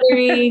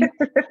Stuttering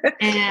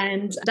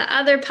and the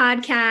other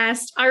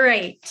podcast. All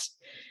right.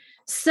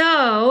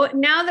 So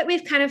now that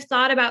we've kind of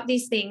thought about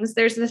these things,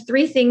 there's the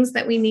 3 things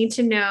that we need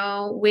to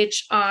know,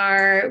 which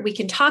are, we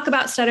can talk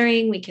about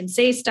stuttering, we can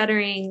say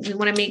stuttering. We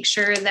want to make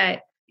sure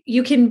that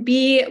you can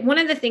be, one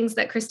of the things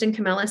that Kristen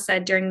Camilla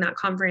said during that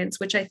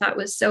conference, which I thought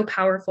was so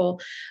powerful,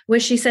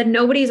 was she said,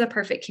 nobody's a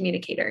perfect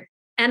communicator.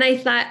 And I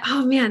thought,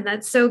 oh man,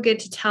 that's so good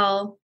to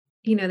tell,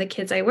 the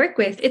kids I work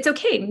with. It's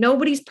okay.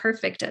 Nobody's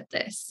perfect at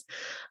this,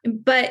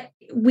 but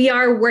we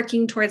are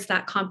working towards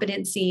that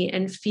competency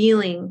and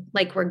feeling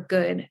like we're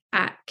good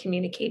at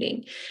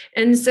communicating.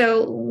 And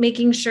so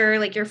making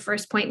sure, your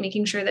first point,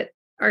 making sure that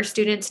our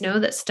students know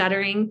that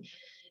stuttering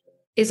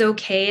is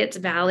okay. It's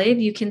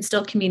valid. You can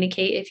still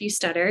communicate if you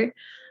stutter,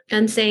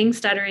 and saying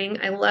stuttering.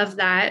 I love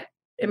that.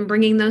 And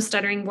bringing those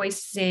stuttering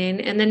voices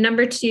in. And then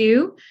number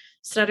 2,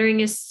 stuttering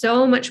is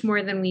so much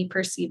more than we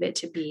perceive it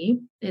to be.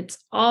 It's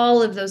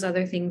all of those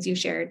other things you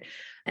shared.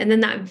 And then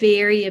that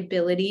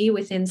variability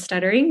within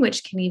stuttering,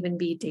 which can even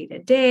be day to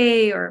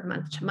day or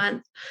month to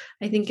month,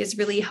 I think is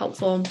really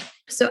helpful.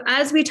 So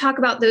as we talk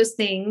about those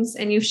things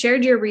and you've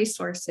shared your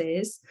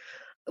resources,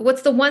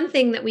 what's the one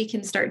thing that we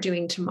can start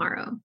doing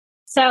tomorrow?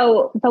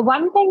 So the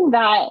one thing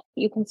that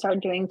you can start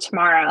doing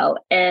tomorrow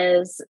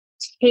is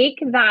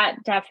take that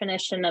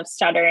definition of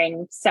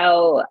stuttering.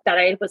 So that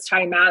I was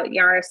talking about,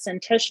 Yaris and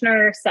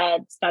Tishner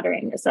said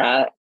stuttering is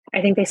I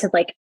think they said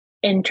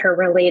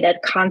interrelated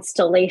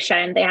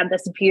constellation. They had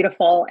this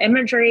beautiful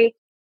imagery,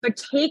 but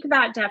take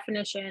that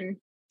definition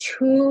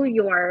to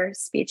your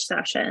speech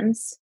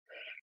sessions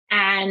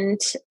and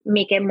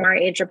make it more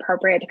age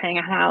appropriate depending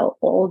on how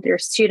old your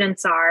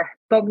students are,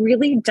 but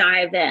really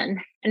dive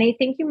in. And I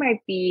think you might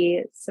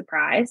be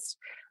surprised,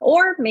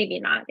 or maybe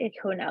not,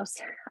 who knows,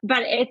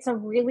 but it's a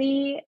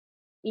really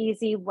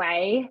easy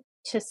way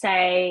to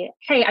say,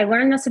 hey, I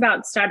learned this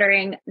about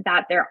stuttering,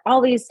 that there are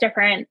all these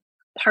different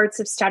parts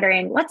of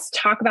stuttering. Let's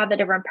talk about the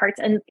different parts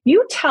and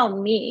you tell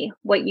me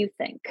what you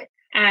think.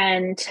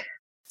 And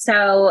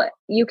so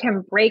you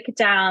can break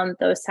down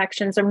those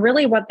sections, and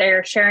really what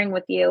they're sharing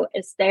with you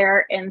is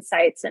their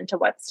insights into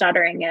what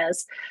stuttering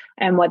is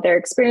and what their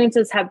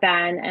experiences have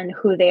been and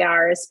who they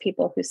are as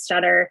people who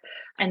stutter.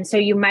 And so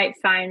you might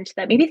find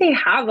that maybe they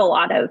have a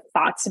lot of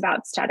thoughts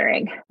about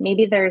stuttering.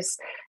 Maybe there's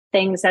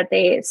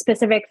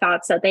specific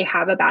thoughts that they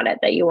have about it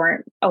that you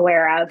weren't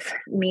aware of.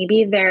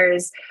 Maybe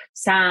there's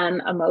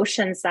some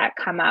emotions that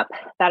come up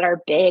that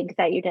are big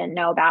that you didn't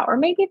know about, or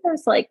maybe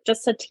there's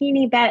just a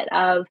teeny bit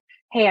of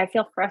hey, I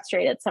feel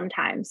frustrated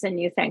sometimes. And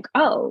you think,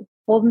 oh,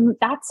 well,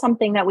 that's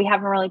something that we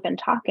haven't really been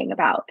talking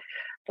about.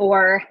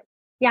 Or,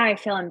 yeah, I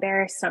feel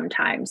embarrassed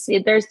sometimes.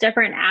 There's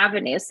different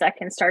avenues that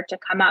can start to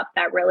come up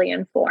that really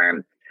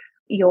inform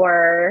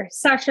your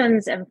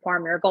sessions,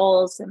 inform your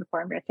goals,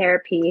 inform your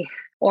therapy.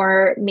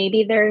 Or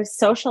maybe there's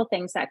social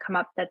things that come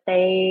up that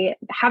they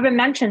haven't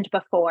mentioned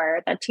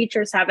before, that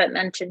teachers haven't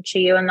mentioned to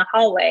you in the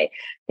hallway.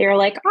 They're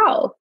like,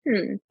 oh,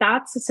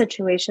 that's a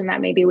situation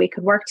that maybe we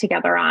could work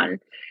together on.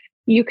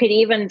 You could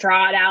even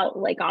draw it out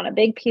like on a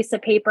big piece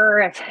of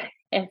paper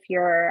if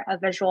you're a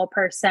visual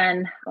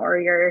person or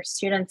your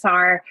students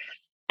are,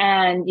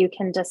 and you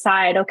can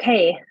decide,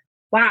 okay,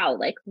 wow,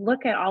 like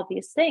look at all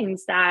these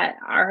things that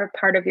are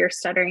part of your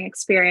stuttering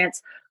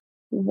experience.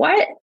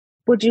 What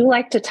would you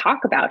like to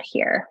talk about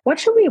here? What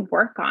should we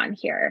work on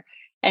here?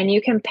 And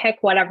you can pick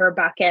whatever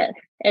bucket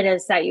it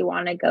is that you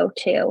want to go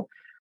to.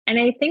 And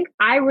I think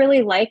I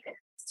really like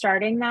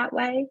starting that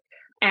way.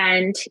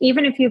 And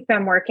even if you've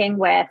been working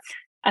with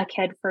a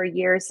kid for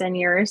years and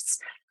years,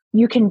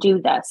 you can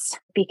do this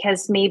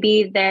because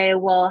maybe they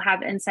will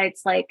have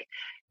insights like,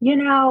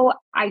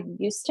 I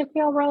used to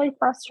feel really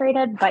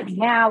frustrated, but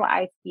now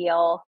I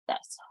feel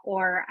this.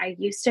 Or I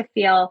used to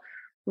feel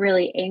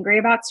really angry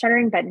about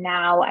stuttering, but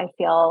now I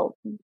feel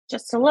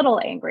just a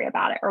little angry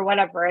about it, or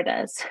whatever it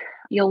is.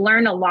 You'll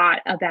learn a lot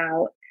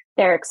about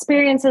their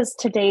experiences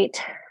to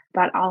date,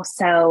 but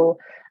also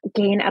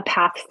gain a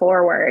path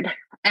forward.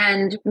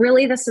 And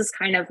really, this is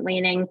kind of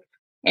leaning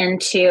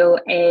into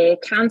a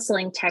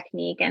counseling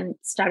technique, and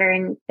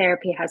stuttering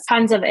therapy has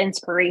tons of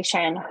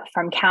inspiration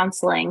from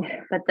counseling,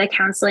 but the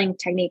counseling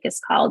technique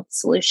is called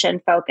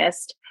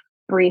solution-focused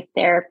brief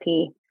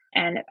therapy.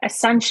 And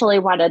essentially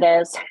what it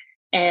is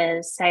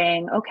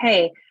saying,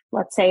 okay,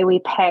 let's say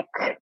we pick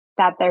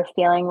that they're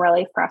feeling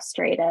really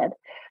frustrated.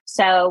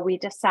 So we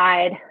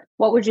decide,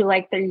 what would you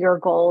like your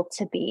goal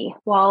to be?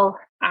 Well,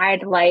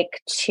 I'd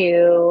like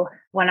to,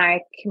 when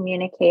I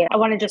communicate, I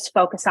want to just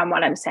focus on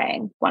what I'm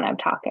saying when I'm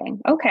talking.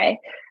 Okay.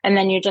 And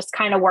then you just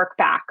kind of work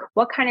back.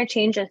 What kind of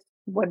changes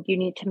would you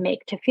need to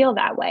make to feel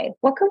that way?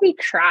 What could we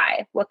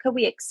try? What could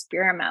we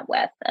experiment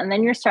with? And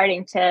then you're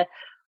starting to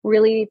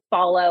really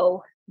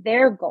follow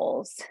their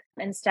goals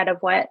instead of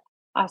what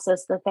us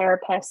as the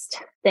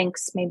therapist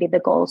thinks maybe the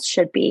goals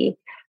should be.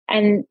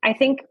 And I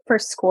think for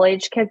school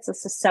age kids,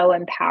 this is so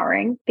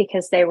empowering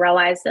because they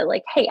realize that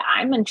like, hey,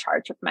 I'm in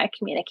charge of my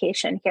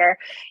communication here.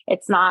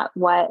 It's not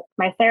what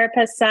my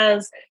therapist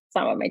says. It's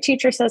not what my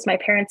teacher says. My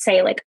parents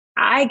say, like,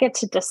 I get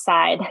to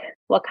decide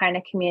what kind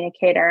of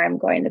communicator I'm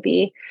going to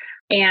be.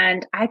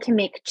 And I can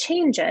make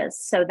changes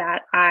so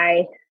that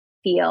I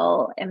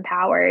feel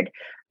empowered.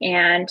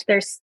 And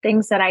there's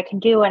things that I can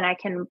do, and I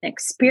can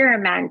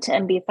experiment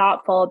and be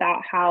thoughtful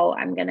about how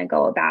I'm going to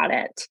go about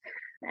it.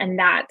 And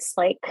that's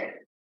like,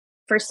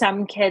 for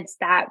some kids,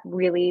 that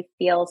really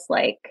feels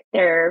like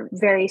they're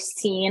very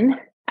seen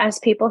as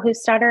people who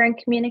stutter and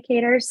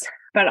communicators,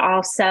 but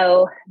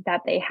also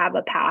that they have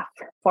a path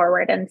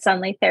forward. And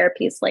suddenly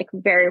therapy is like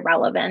very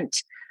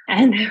relevant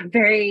and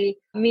very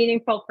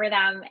meaningful for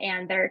them.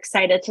 And they're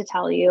excited to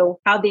tell you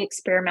how the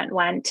experiment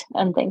went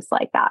and things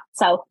like that.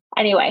 So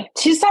anyway,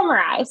 to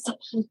summarize,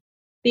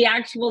 the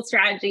actual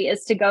strategy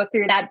is to go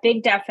through that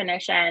big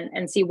definition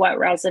and see what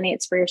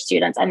resonates for your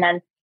students, and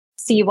then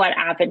see what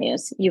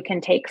avenues you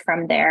can take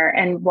from there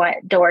and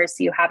what doors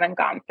you haven't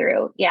gone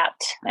through yet,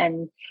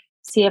 and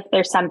see if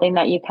there's something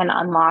that you can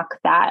unlock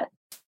that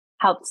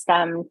helps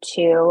them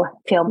to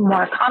feel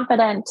more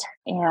confident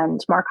and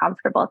more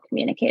comfortable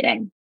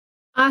communicating.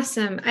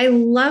 Awesome. I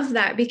love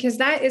that, because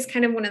that is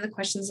kind of one of the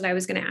questions that I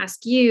was going to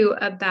ask you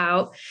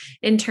about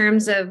in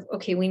terms of,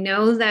 okay, we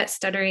know that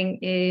stuttering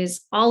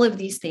is all of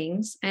these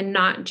things and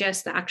not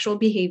just the actual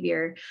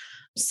behavior.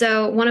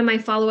 So one of my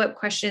follow-up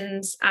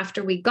questions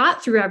after we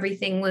got through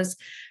everything was,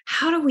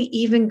 how do we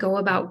even go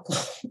about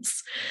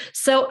goals?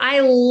 So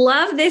I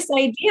love this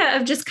idea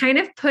of just kind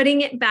of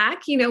putting it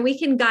back. We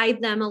can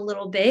guide them a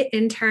little bit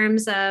in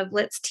terms of,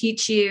 let's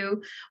teach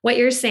you what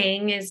you're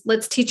saying is,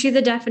 let's teach you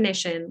the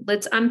definition.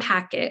 Let's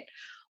unpack it.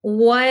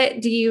 What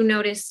do you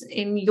notice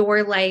in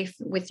your life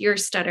with your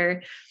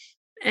stutter?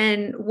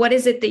 And what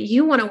is it that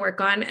you want to work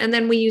on? And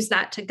then we use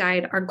that to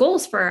guide our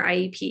goals for our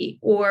IEP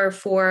or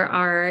for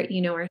our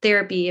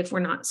therapy if we're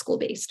not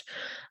school-based.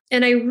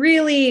 And I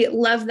really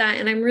love that.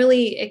 And I'm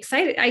really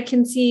excited. I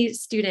can see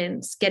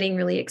students getting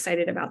really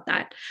excited about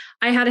that.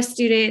 I had a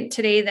student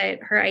today that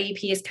her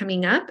IEP is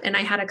coming up, and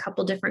I had a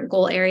couple different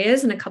goal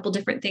areas and a couple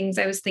different things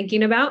I was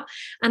thinking about.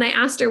 And I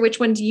asked her, which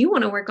one do you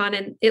want to work on?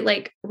 And it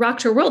like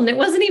rocked her world. And it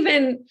wasn't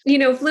even,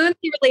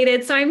 fluency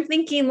related. So I'm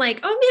thinking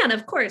like, oh man,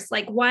 of course,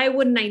 like, why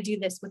wouldn't I do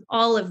this with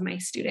all of my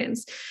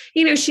students?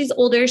 She's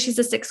older, she's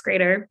a 6th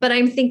grader, but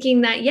I'm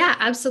thinking that, yeah,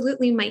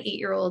 absolutely. My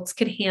 8-year-olds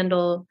could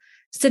handle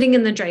sitting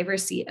in the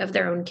driver's seat of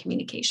their own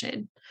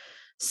communication.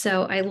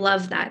 So I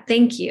love that.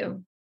 Thank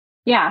you.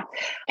 Yeah.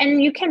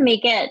 And you can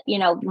make it,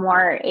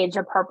 more age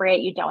appropriate.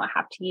 You don't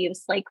have to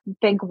use like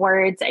big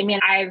words. I mean,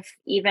 I've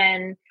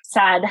even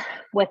said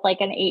with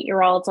like an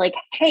 8-year-old, like,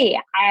 hey,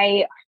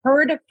 I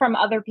heard from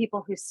other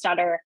people who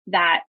stutter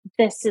that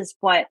this is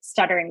what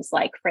stuttering's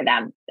like for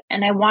them.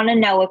 And I want to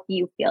know if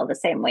you feel the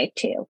same way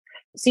too.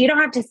 So you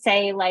don't have to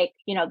say like,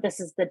 this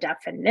is the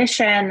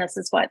definition. This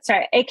is what,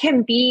 sorry. It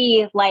can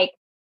be like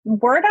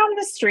word on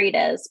the street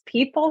is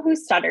people who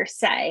stutter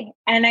say,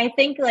 and I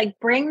think like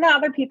bring the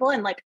other people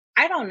in, like,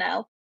 I don't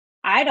know.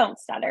 I don't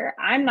stutter.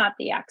 I'm not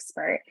the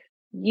expert.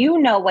 You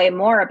know way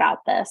more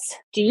about this.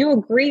 Do you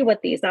agree with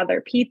these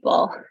other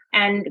people?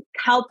 And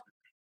help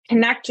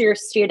connect your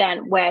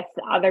student with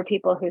other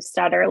people who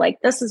stutter. Like,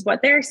 this is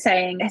what they're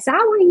saying. Is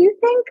that what you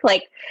think?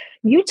 Like,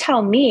 you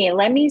tell me,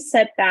 let me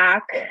sit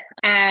back,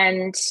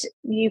 and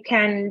you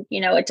can,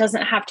 it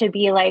doesn't have to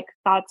be like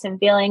thoughts and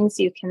feelings.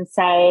 You can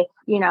say,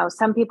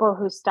 some people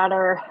who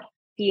stutter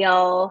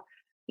feel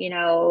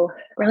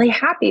really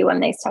happy when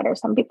they stutter.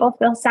 Some people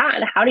feel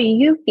sad. How do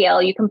you feel?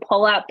 You can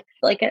pull up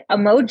like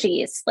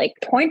emojis, like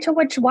point to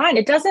which one.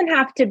 It doesn't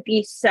have to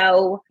be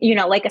so,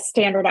 like a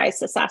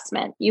standardized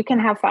assessment. You can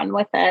have fun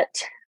with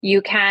it.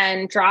 You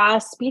can draw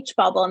a speech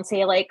bubble and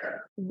say like,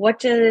 what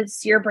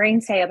does your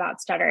brain say about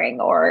stuttering?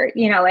 Or,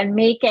 and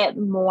make it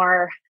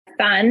more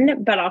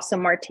fun, but also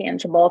more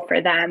tangible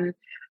for them,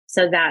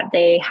 so that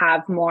they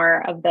have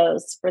more of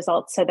those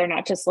results. So they're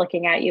not just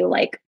looking at you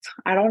like,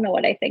 I don't know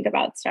what I think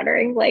about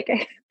stuttering. Like,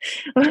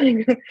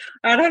 I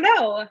don't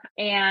know.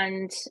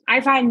 And I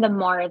find the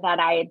more that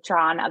I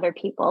draw on other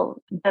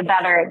people, the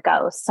better it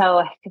goes. So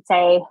I could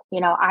say,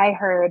 I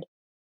heard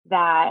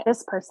that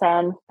this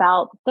person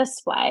felt this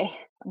way.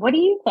 What do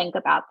you think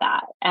about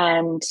that?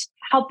 And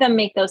help them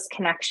make those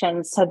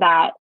connections so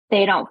that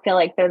they don't feel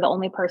like they're the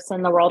only person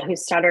in the world who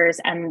stutters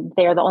and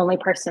they're the only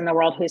person in the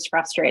world who's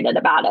frustrated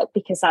about it,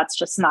 because that's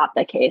just not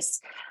the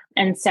case.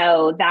 And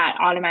so that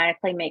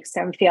automatically makes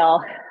them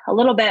feel a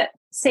little bit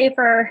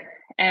safer.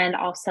 And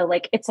also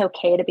like, it's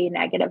okay to be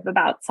negative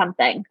about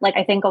something. Like,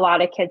 I think a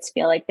lot of kids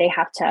feel like they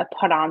have to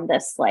put on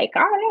this, like,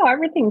 oh no,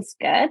 everything's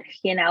good.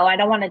 I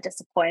don't want to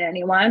disappoint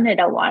anyone. I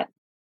don't want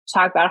to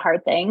talk about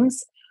hard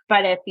things.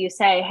 But if you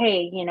say,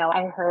 hey,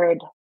 I heard,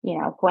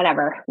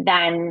 whatever,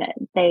 then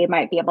they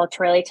might be able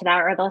to relate to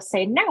that, or they'll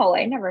say, no,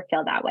 I never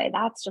feel that way.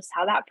 That's just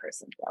how that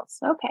person feels.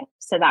 Okay.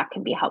 So that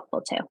can be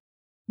helpful too.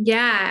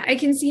 Yeah, I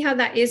can see how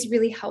that is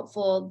really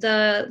helpful.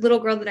 The little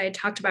girl that I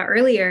talked about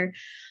earlier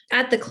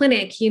at the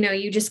clinic,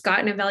 you just got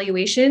an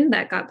evaluation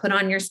that got put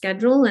on your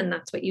schedule, and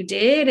that's what you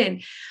did.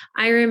 And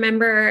I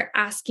remember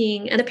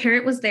asking, and the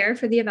parent was there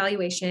for the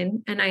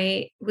evaluation, and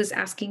I was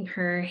asking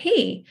her,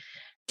 hey,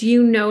 do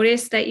you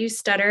notice that you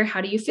stutter? How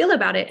do you feel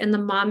about it? And the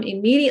mom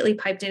immediately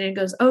piped in and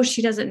goes, oh,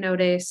 she doesn't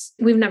notice.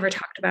 We've never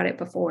talked about it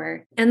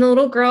before. And the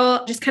little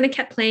girl just kind of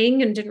kept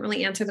playing and didn't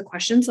really answer the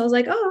question. So I was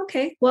like, oh,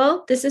 okay,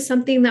 well, this is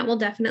something that we'll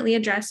definitely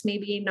address.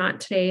 Maybe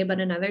not today,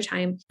 but another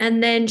time.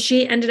 And then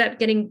she ended up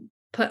getting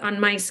put on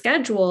my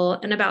schedule.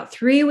 And about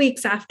 3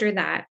 weeks after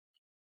that,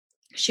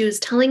 she was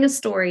telling a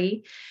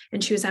story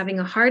and she was having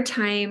a hard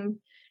time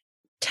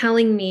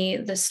telling me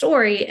the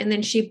story. And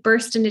then she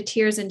burst into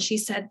tears and she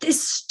said,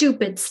 this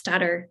stupid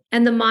stutter.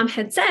 And the mom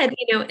had said,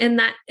 in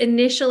that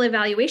initial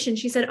evaluation,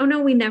 she said, oh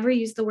no, we never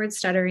use the word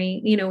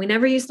stuttering. We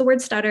never use the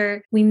word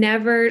stutter. We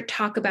never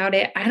talk about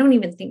it. I don't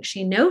even think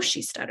she knows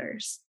she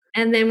stutters.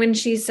 And then when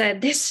she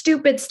said this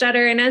stupid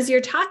stutter, and as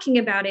you're talking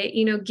about it,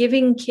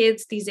 giving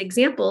kids these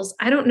examples,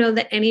 I don't know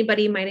that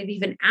anybody might have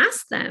even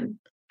asked them,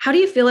 how do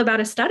you feel about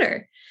a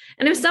stutter?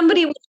 And if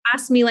somebody would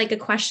ask me like a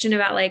question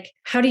about like,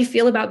 how do you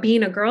feel about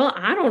being a girl?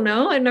 I don't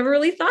know. I've never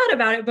really thought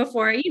about it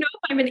before. If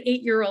I'm an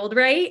 8-year-old,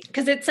 right?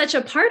 Because it's such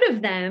a part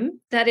of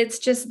them that it's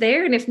just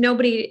there. And if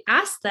nobody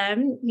asks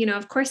them,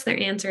 of course their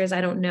answer is,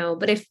 I don't know.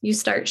 But if you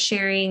start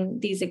sharing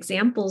these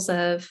examples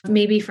of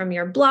maybe from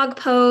your blog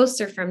posts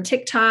or from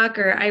TikTok,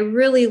 or I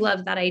really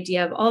love that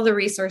idea of all the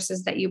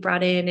resources that you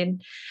brought in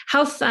and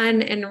how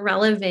fun and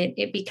relevant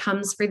it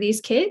becomes for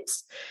these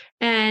kids.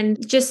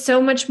 And just so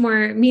much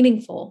more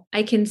meaningful.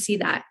 I can see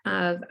that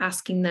of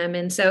asking them.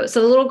 And so the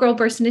little girl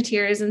burst into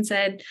tears and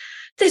said,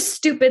 this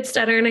stupid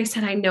stutter. And I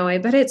said, I know, I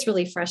bet it's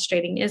really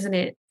frustrating, isn't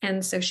it?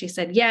 And so she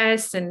said,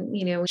 yes. And,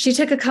 she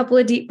took a couple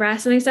of deep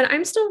breaths and I said,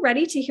 I'm still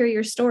ready to hear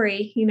your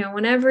story,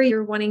 whenever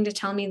you're wanting to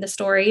tell me the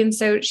story. And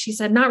so she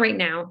said, not right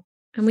now.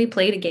 And we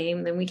played a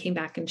game. Then we came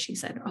back and she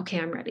said, okay,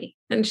 I'm ready.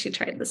 And she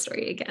tried the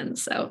story again.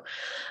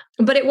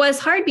 But it was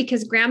hard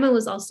because grandma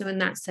was also in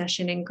that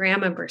session and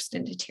grandma burst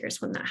into tears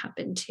when that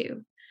happened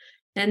too.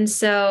 And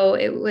so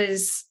it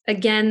was,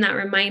 again, that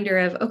reminder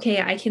of,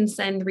 okay, I can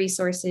send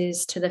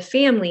resources to the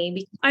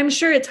family. I'm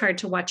sure it's hard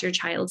to watch your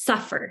child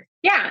suffer.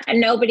 Yeah. And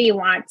nobody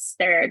wants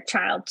their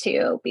child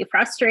to be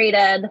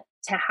frustrated,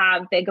 to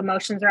have big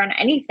emotions around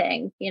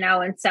anything,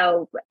 and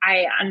so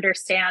I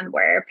understand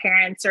where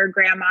parents or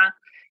grandma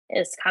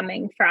is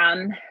coming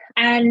from.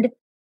 And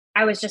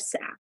I was just,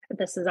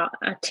 this is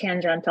a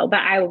tangential,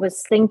 but I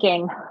was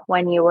thinking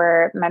when you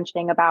were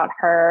mentioning about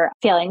her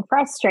feeling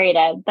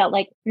frustrated that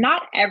like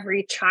not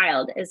every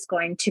child is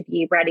going to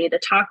be ready to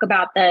talk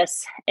about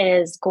this,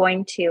 is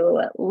going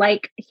to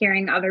like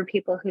hearing other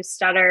people who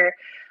stutter.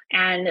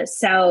 And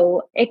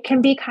so it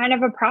can be kind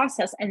of a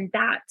process, and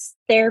that's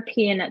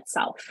therapy in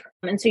itself.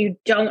 And so you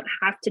don't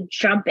have to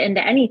jump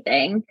into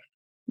anything.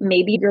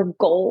 Maybe your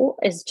goal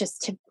is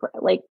just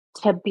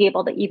to be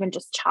able to even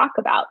just talk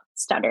about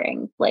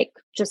stuttering, like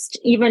just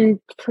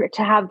even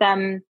to have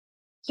them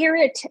hear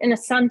it in a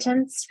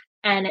sentence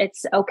and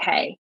it's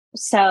okay.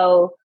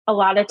 So a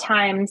lot of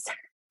times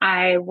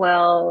I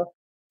will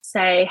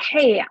say,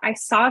 hey, I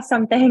saw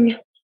something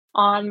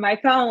on my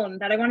phone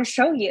that I want to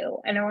show you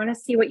and I want to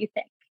see what you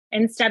think.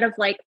 Instead of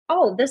like,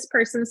 oh, this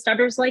person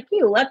stutters like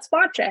you, let's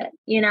watch it,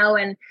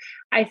 and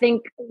I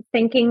think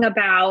thinking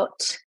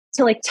about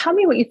to like, tell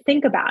me what you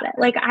think about it.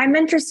 Like, I'm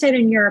interested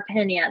in your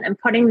opinion and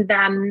putting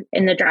them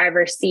in the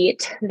driver's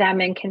seat,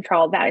 them in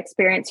control of that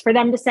experience for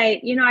them to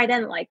say, I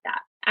didn't like that.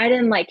 I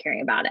didn't like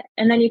hearing about it.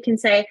 And then you can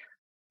say,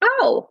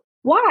 oh,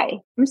 why?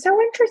 I'm so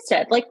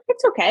interested. Like,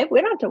 it's okay. We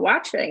don't have to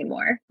watch it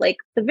anymore. Like,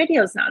 the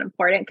video is not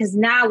important because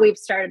now we've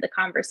started the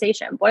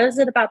conversation. What is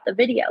it about the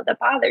video that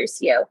bothers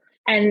you?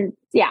 And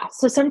yeah,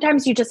 so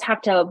sometimes you just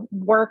have to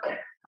work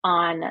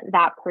on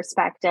that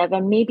perspective.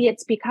 And maybe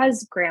it's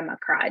because grandma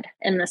cried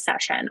in the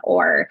session,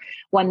 or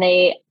when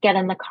they get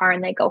in the car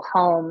and they go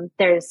home,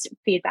 there's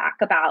feedback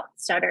about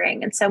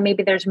stuttering. And so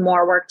maybe there's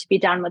more work to be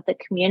done with the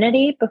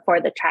community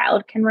before the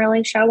child can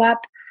really show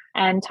up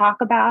and talk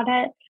about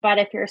it. But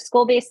if you're a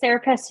school-based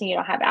therapist and you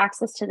don't have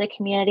access to the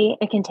community,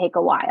 it can take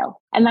a while.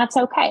 And that's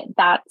okay.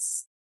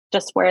 That's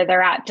just where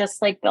they're at.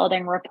 Just like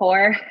building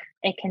rapport,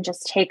 it can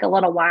just take a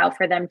little while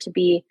for them to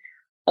be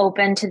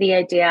open to the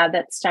idea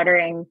that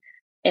stuttering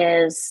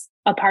is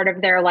a part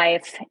of their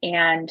life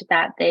and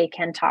that they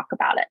can talk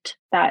about it.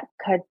 That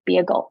could be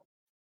a goal.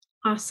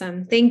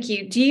 Awesome. Thank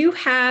you. Do you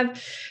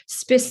have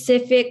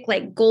specific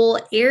goal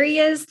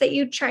areas that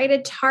you try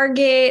to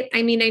target?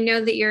 I mean, I know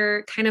that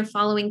you're kind of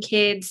following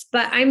kids,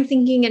 but I'm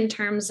thinking in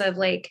terms of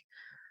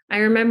I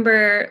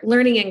remember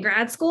learning in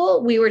grad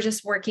school, we were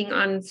just working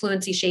on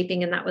fluency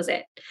shaping and that was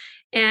it.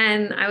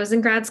 And I was in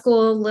grad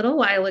school a little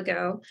while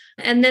ago.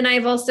 And then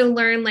I've also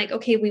learned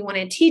okay, we want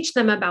to teach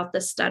them about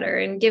the stutter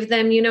and give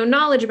them,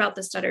 knowledge about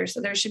the stutter.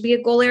 So there should be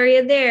a goal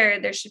area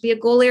there. There should be a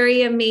goal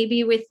area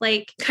maybe with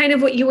kind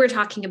of what you were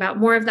talking about,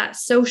 more of that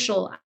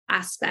social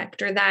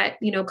aspect or that,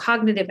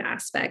 cognitive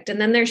aspect. And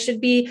then there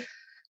should be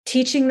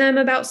teaching them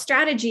about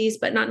strategies,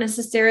 but not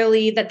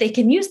necessarily that they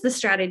can use the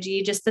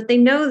strategy, just that they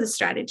know the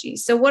strategy.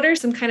 So what are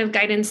some kind of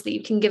guidance that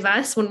you can give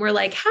us when we're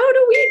like, how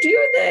do we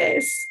do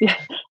this?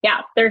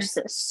 Yeah, there's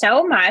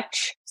so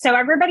much. So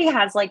everybody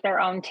has their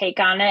own take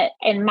on it.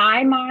 In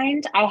my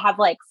mind, I have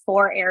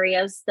 4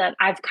 areas that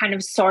I've kind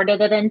of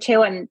sorted it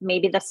into. And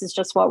maybe this is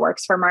just what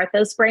works for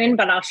Martha's brain,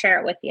 but I'll share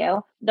it with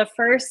you. The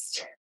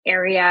first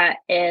area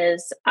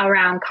is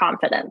around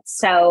confidence.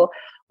 So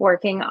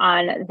working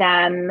on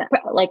them,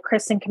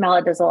 Chris and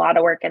Camilla does a lot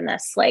of work in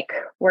this,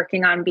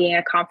 working on being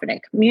a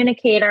confident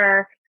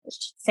communicator,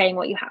 saying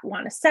what you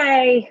want to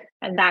say,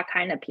 and that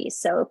kind of piece.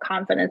 So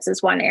confidence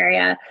is one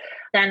area.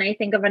 Then I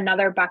think of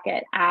another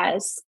bucket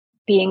as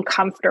being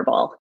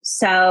comfortable.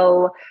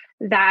 So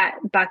that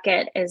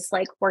bucket is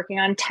working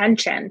on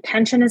tension.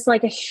 Tension is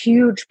a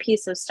huge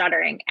piece of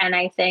stuttering. And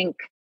I think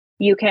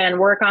you can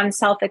work on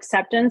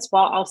self-acceptance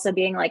while also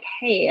being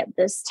hey,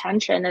 this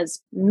tension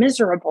is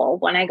miserable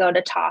when I go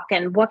to talk.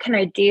 And what can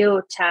I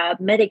do to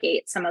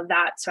mitigate some of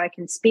that so I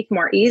can speak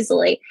more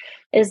easily?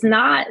 Is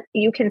not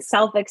you can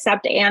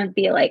self-accept and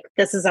be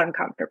this is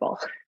uncomfortable.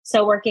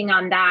 So working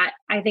on that,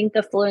 I think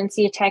the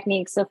fluency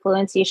techniques, the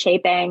fluency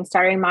shaping,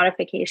 stuttering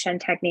modification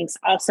techniques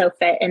also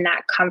fit in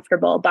that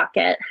comfortable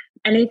bucket.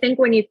 And I think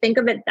when you think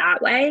of it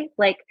that way,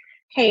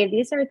 hey,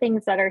 these are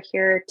things that are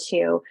here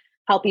to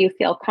help you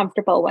feel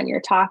comfortable when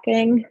you're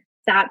talking.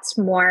 That's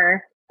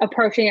more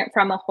approaching it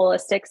from a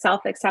holistic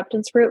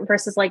self-acceptance route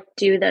versus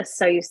do this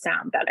so you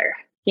sound better.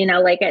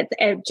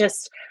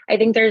 I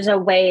think there's a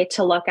way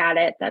to look at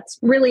it that's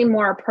really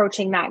more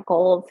approaching that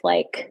goal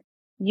of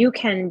you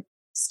can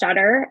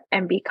stutter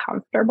and be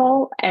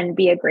comfortable and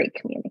be a great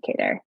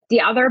communicator.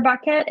 The other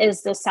bucket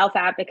is the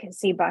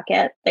self-advocacy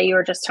bucket that you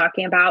were just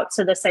talking about.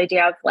 So this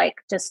idea of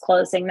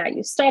disclosing that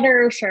you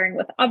stutter, sharing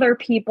with other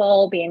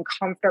people, being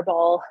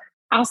comfortable,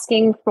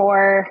 asking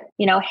for,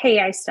 hey,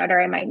 I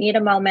stutter, I might need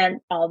a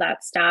moment, all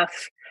that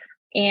stuff.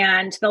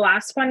 And the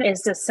last one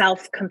is the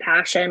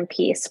self-compassion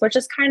piece, which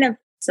is kind of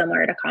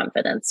similar to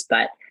confidence,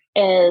 but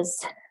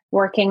is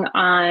working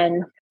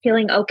on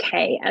feeling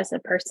okay as a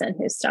person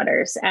who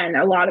stutters, and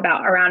a lot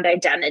around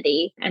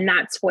identity. And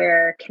that's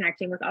where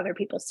connecting with other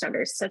people's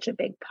stutters is such a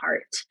big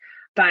part.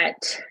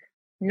 But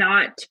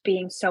not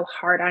being so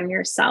hard on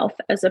yourself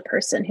as a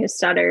person who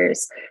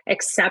stutters,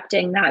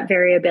 accepting that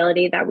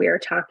variability that we were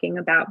talking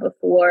about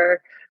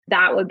before,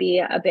 that would be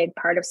a big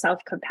part of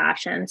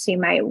self-compassion. So you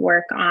might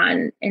work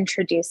on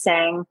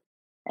introducing,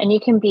 and you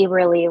can be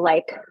really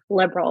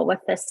liberal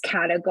with this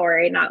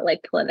category, not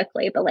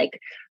politically, but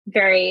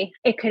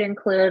it could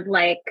include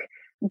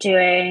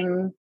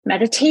doing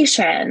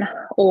meditation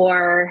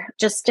or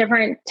just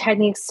different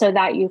techniques so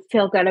that you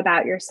feel good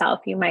about yourself.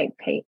 You might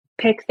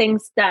pick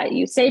things that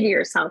you say to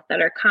yourself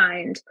that are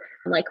kind,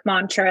 like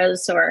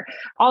mantras or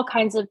all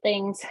kinds of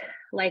things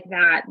like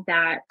that,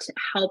 that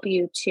help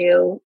you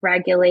to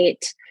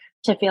regulate,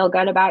 to feel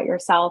good about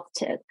yourself,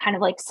 to kind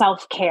of like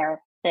self-care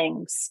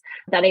things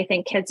that I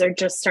think kids are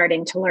just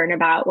starting to learn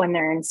about when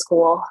they're in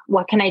school.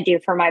 What can I do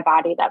for my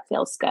body that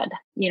feels good?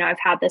 You know, I've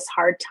had this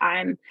hard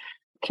time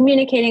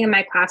communicating in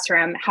my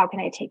classroom. How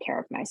can I take care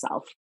of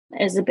myself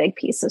is a big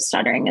piece of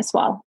stuttering as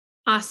well.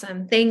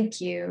 Awesome.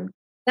 Thank you.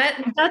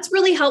 That's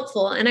really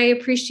helpful. And I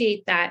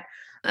appreciate that,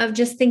 of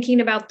just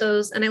thinking about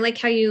those. And I like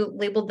how you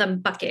labeled them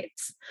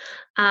buckets.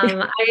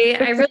 I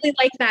really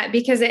like that,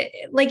 because it,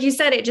 like you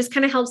said, it just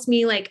kind of helps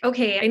me like,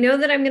 okay, I know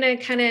that I'm going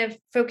to kind of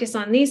focus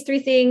on these 3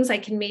 things. I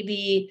can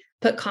maybe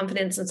put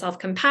confidence and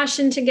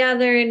self-compassion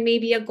together and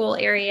maybe a goal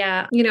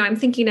area. You know, I'm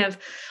thinking of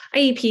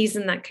IEPs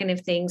and that kind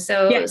of thing.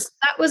 So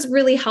that was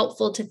really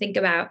helpful to think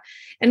about.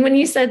 And when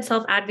you said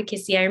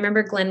self-advocacy, I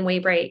remember Glenn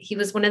Waybright, he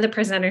was one of the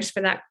presenters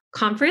for that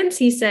conference.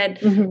 He said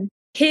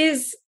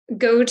his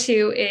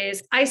go-to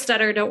is, I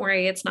stutter, don't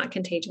worry, it's not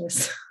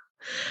contagious.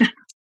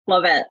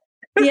 Love it.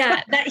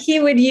 Yeah, that he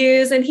would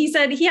use. And he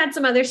said he had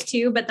some others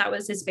too, but that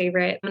was his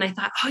favorite. And I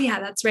thought, oh yeah,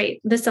 that's right.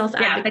 The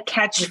self-advocacy. The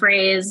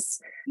catchphrase.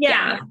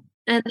 Yeah.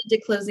 And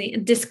the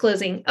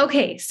disclosing.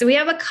 Okay. So we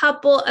have a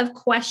couple of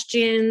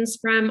questions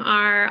from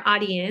our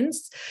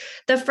audience.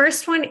 The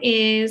first one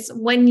is,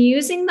 when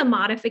using the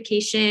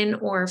modification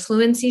or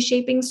fluency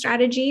shaping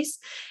strategies,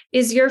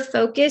 is your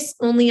focus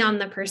only on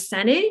the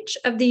percentage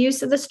of the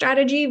use of the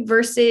strategy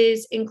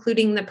versus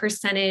including the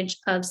percentage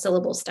of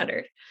syllables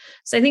stuttered?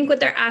 So I think what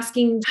they're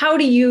asking, how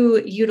do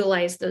you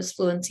utilize those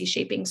fluency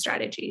shaping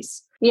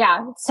strategies?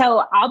 Yeah.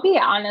 So I'll be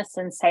honest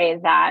and say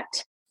that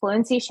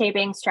fluency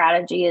shaping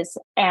strategies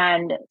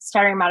and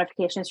stuttering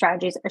modification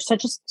strategies are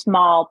such a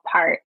small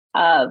part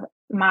of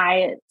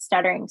my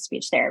stuttering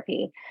speech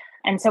therapy.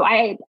 And so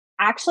I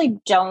actually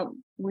don't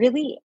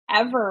really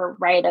ever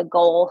write a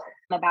goal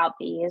about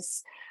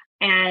these.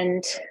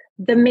 And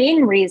the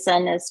main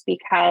reason is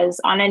because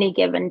on any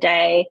given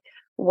day,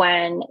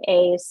 when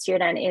a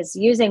student is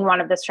using one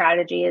of the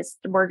strategies,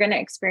 we're going to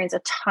experience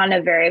a ton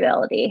of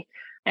variability.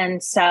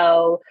 And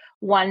so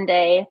one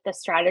day the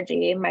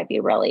strategy might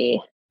be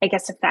really,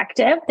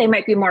 effective. They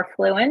might be more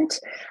fluent,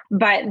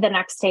 but the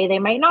next day they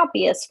might not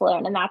be as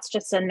fluent. And that's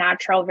just a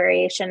natural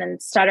variation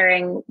in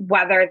stuttering,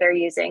 whether they're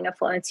using a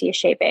fluency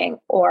shaping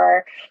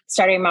or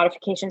stuttering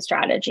modification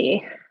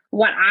strategy.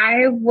 What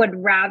I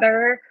would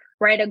rather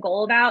write a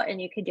goal about,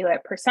 and you could do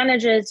it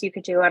percentages, you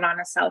could do it on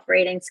a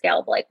self-rating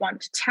scale of like 1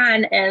 to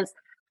 10, is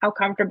how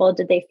comfortable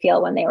did they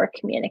feel when they were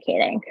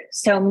communicating?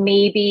 So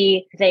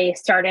maybe they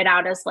started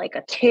out as like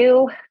a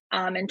 2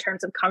 in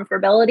terms of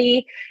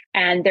comfortability,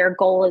 and their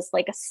goal is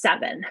like a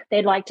 7.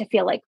 They'd like to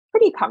feel like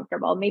pretty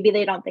comfortable. Maybe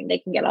they don't think they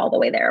can get all the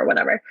way there or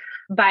whatever.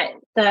 But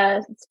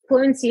the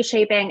fluency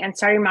shaping and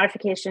stuttering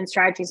modification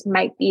strategies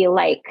might be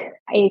like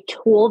a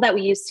tool that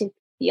we use to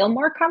feel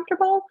more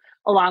comfortable,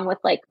 along with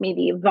like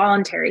maybe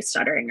voluntary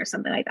stuttering or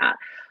something like that.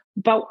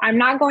 But I'm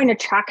not going to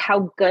track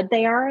how good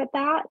they are at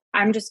that.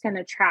 I'm just going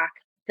to track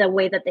the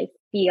way that they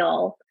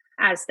feel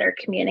as they're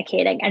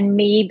communicating. And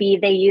maybe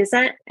they use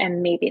it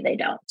and maybe they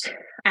don't.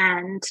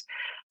 And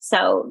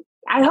so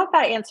I hope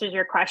that answers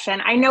your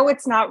question. I know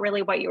it's not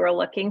really what you were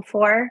looking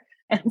for.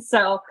 And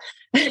so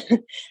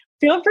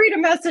feel free to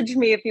message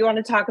me if you want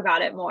to talk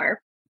about it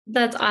more.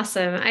 That's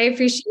awesome. I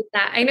appreciate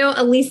that. I know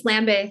Elise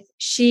Lambeth,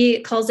 she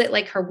calls it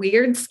like her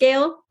weird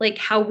scale, like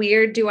how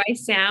weird do I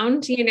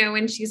sound,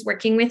 when she's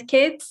working with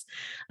kids.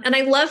 And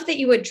I love that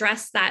you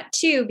address that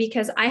too,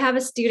 because I have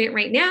a student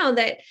right now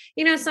that,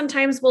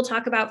 sometimes we'll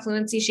talk about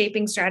fluency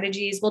shaping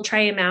strategies. We'll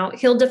try them out.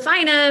 He'll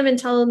define them and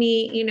tell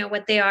me,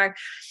 what they are.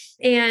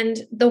 And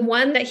the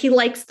one that he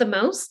likes the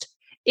most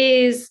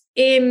is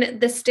in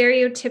the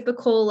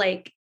stereotypical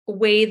like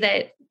way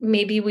that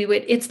maybe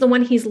it's the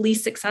one he's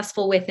least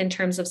successful with in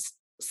terms of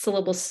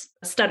syllables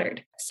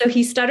stuttered. So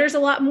he stutters a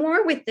lot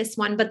more with this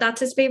one, but that's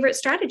his favorite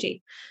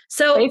strategy.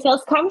 So he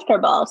feels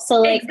comfortable.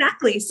 So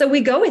exactly. So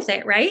we go with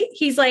it, right?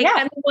 He's like,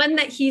 and the one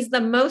that he's the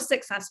most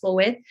successful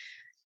with,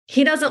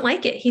 he doesn't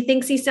like it. He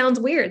thinks he sounds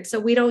weird. So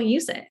we don't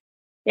use it.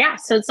 Yeah.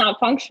 So it's not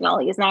functional.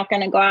 He's not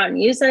going to go out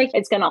and use it.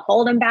 It's going to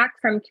hold him back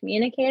from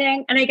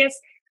communicating. And I guess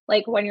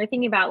like when you're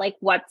thinking about like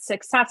what's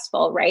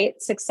successful, right?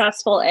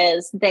 Successful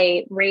is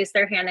they raise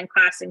their hand in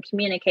class and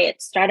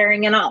communicate,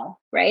 stuttering and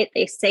all, right?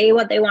 They say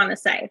what they want to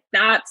say.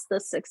 That's the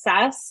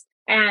success.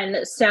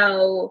 And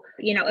so,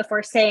 if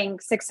we're saying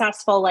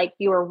successful, like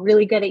you were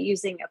really good at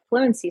using a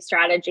fluency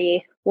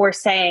strategy, we're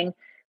saying,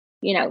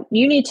 you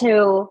need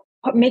to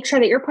make sure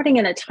that you're putting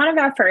in a ton of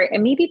effort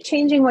and maybe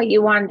changing what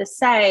you wanted to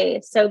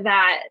say so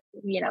that,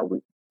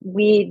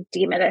 we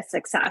deem it a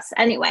success.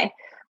 Anyway,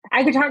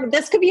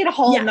 this could be a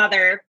whole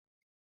nother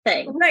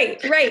thing.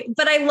 Right.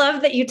 But I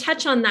love that you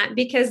touch on that,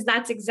 because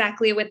that's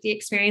exactly what the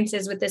experience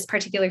is with this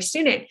particular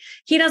student.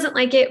 He doesn't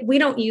like it. We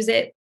don't use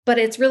it, but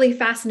it's really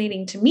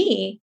fascinating to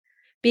me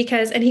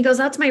and he goes,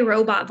 that's my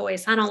robot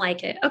voice. I don't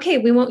like it. Okay.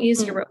 We won't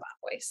use your robot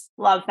voice.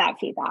 Love that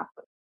feedback.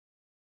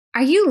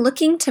 Are you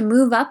looking to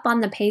move up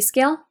on the pay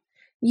scale?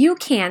 You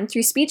can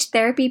through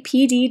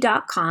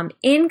speechtherapypd.com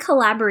in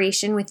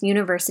collaboration with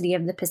University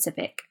of the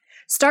Pacific.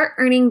 Start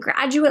earning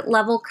graduate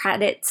level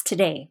credits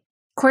today.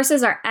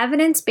 Courses are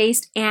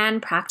evidence-based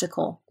and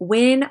practical.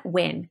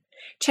 Win-win.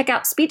 Check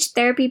out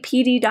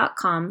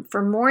speechtherapypd.com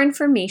for more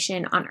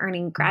information on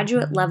earning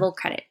graduate level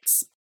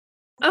credits.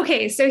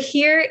 Okay, so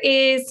here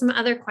is some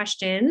other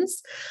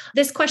questions.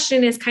 This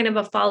question is kind of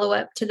a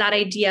follow-up to that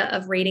idea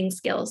of rating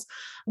skills.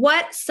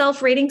 What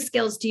self-rating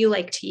skills do you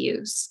like to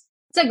use?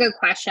 It's a good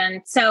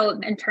question. So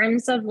in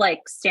terms of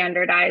like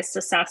standardized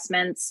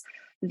assessments,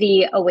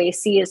 the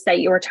OASIs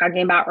that you were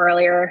talking about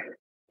earlier,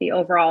 the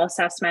overall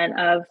assessment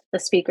of the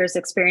speaker's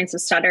experience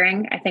of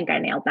stuttering, I think I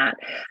nailed that,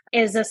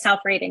 is a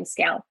self-rating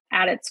scale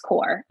at its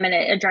core. And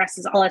it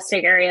addresses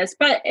holistic areas,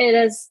 but it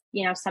is,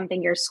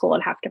 something your school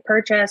would have to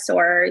purchase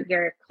or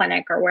your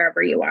clinic or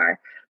wherever you are.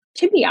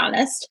 To be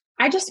honest,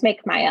 I just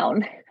make my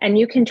own, and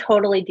you can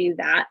totally do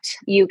that.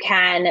 You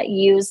can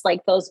use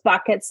like those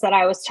buckets that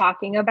I was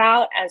talking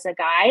about as a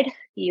guide.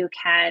 You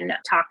can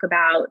talk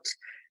about,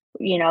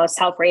 a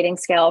self-rating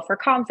scale for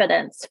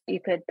confidence. You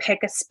could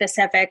pick a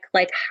specific,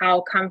 like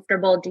how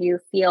comfortable do you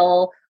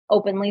feel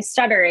openly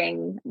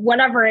stuttering,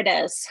 whatever it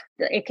is.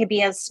 It could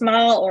be as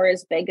small or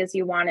as big as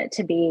you want it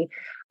to be.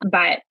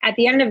 But at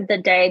the end of the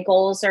day,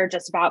 goals are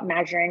just about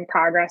measuring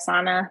progress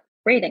on a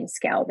rating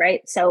scale,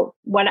 right? So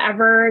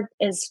whatever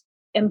is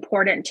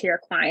important to your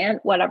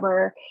client,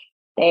 whatever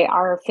they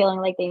are feeling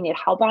like they need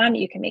help on,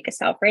 you can make a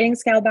self-rating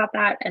scale about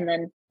that and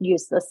then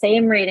use the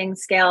same rating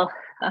scale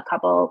a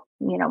couple,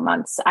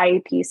 months,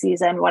 IEP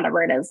season,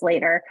 whatever it is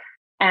later.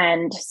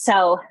 And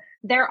so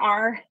there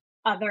are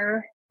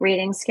other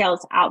rating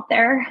scales out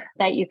there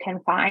that you can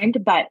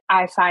find, but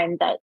I find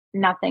that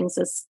nothing's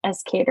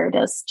as catered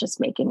as just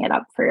making it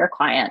up for your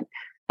client.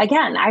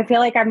 Again, I feel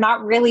like I'm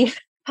not really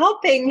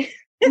helping.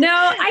 No,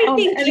 I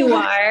think you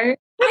are.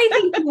 I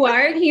think you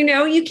are.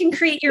 You can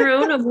create your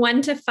own of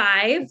 1 to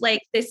 5.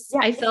 Like this,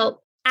 yes. I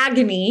felt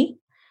agony.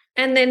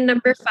 And then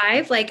number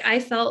 5, like I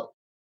felt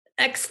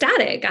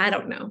ecstatic. I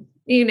don't know,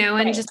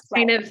 and just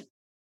kind of,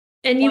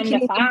 and you 1 can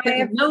to 5,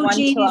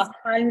 emojis. 1 to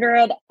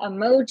 100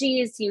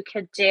 emojis. You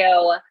could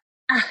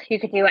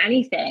do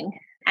anything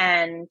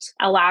and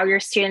allow your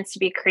students to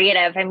be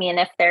creative. I mean,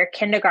 if they're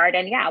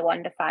kindergarten,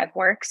 1 to 5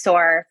 works,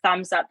 or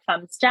thumbs up,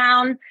 thumbs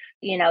down.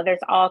 There's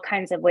all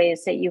kinds of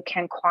ways that you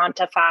can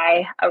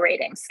quantify a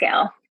rating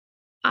scale.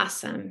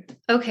 Awesome.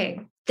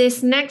 Okay.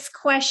 This next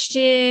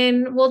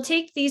question, we'll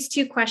take these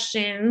 2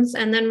 questions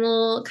and then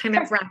we'll kind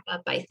of wrap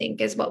up, I think,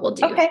 is what we'll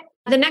do. Okay.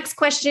 The next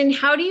question,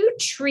 how do you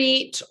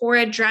treat or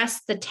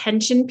address the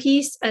tension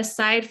piece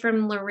aside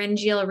from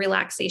laryngeal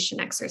relaxation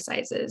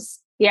exercises?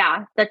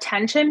 Yeah, the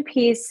tension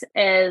piece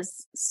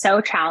is so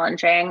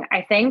challenging.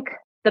 I think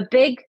the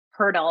big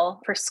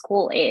hurdle for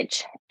school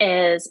age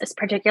is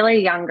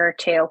particularly younger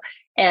too,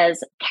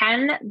 is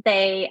can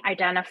they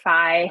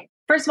identify,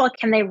 first of all,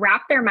 can they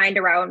wrap their mind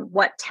around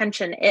what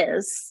tension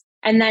is?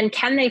 And then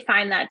can they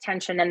find that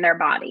tension in their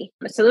body?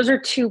 So those are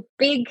 2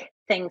 big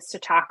things to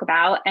talk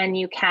about. And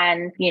you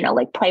can,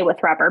 like play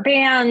with rubber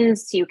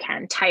bands, you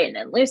can tighten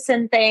and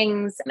loosen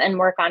things and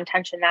work on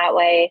tension that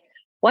way.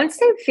 Once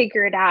they've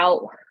figured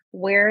out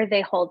where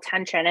they hold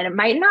tension, and it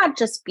might not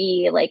just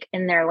be like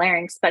in their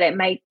larynx, but it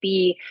might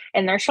be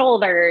in their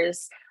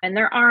shoulders and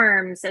their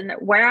arms and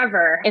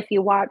wherever. If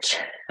you watch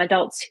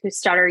adults who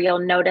stutter, you'll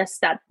notice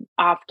that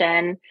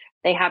often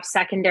they have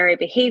secondary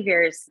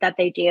behaviors that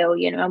they do.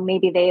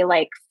 Maybe they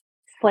like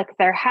flick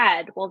their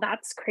head. Well,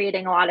 that's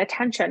creating a lot of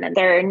tension in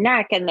their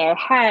neck and their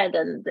head.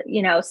 And,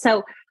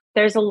 so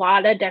there's a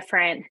lot of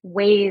different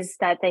ways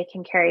that they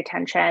can carry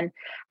tension.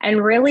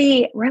 And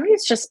really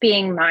it's just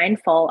being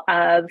mindful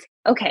of,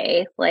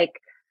 okay, like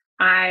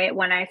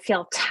when I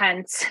feel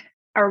tense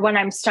or when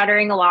I'm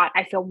stuttering a lot,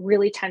 I feel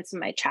really tense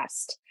in my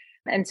chest.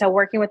 And so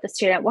working with the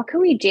student, what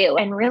can we do?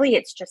 And really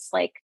it's just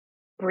like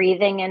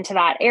breathing into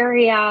that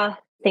area,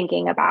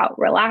 thinking about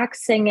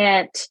relaxing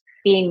it,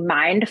 being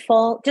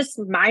mindful, just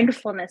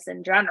mindfulness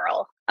in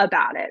general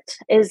about it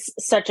is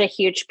such a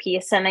huge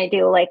piece. And I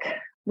do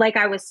like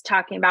I was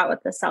talking about with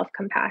the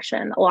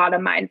self-compassion, a lot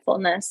of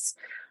mindfulness,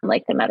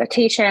 like the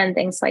meditation,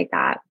 things like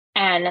that.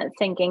 And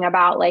thinking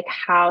about like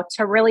how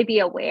to really be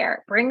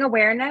aware, bring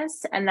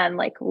awareness, and then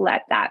like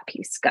let that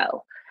piece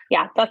go.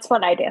 Yeah, that's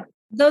what I do.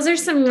 Those are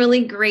some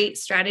really great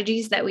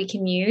strategies that we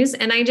can use.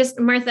 And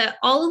Martha,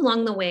 all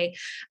along the way,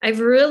 I've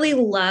really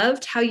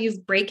loved how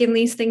you've broken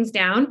these things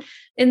down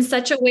in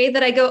such a way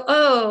that I go,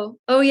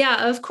 oh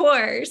yeah, of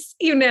course,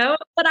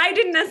 but I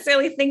didn't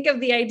necessarily think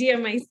of the idea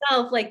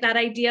myself, like that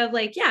idea of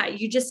like, yeah,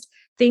 you just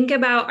think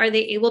about, are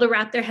they able to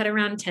wrap their head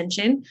around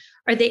tension?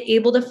 Are they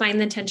able to find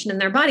the tension in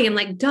their body? I'm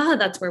like, duh,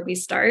 that's where we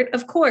start.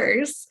 Of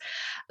course.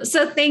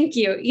 So thank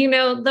you.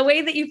 The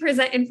way that you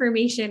present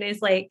information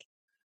is like,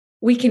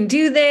 we can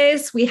do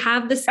this. We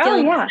have the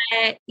skill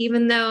set,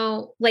 even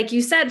though, like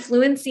you said,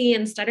 fluency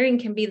and stuttering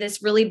can be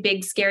this really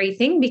big, scary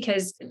thing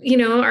because,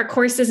 our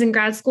courses in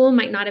grad school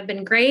might not have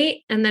been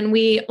great. And then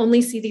we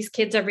only see these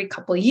kids every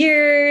couple of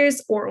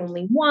years or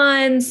only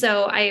one.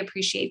 So I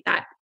appreciate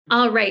that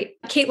All right.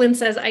 Caitlin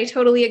says, I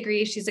totally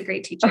agree. She's a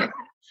great teacher.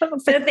 So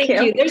thank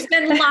you. There's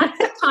been lots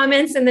of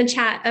comments in the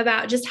chat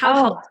about just how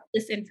helpful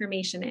this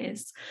information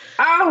is.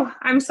 Oh,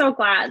 I'm so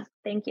glad.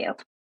 Thank you.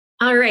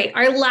 All right.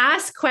 Our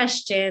last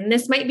question.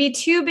 This might be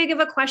too big of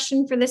a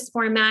question for this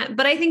format,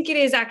 but I think it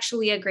is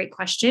actually a great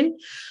question.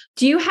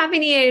 Do you have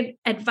any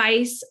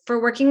advice for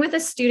working with a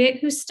student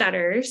who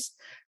stutters,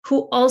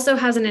 who also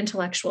has an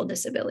intellectual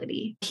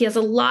disability? He has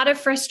a lot of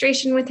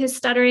frustration with his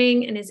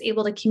stuttering and is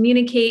able to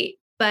communicate,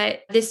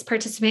 but this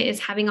participant is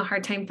having a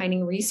hard time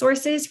finding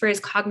resources for his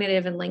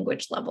cognitive and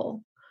language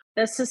level.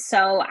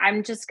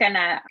 I'm just going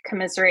to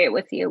commiserate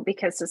with you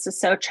because this is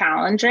so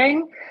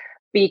challenging.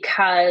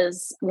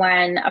 Because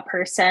when a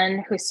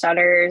person who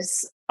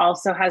stutters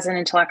also has an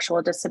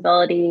intellectual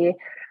disability,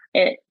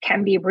 it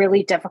can be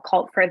really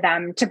difficult for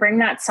them to bring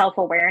that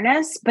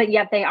self-awareness, but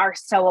yet they are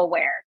so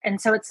aware.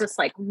 And so it's this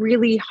like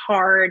really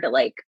hard,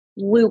 like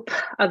loop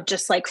of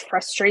just like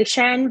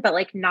frustration, but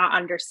like not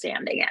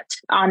understanding it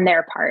on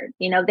their part.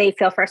 You know, they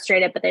feel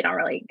frustrated, but they don't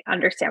really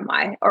understand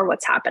why or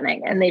what's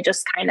happening. And they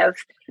just kind of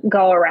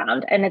go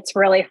around. And it's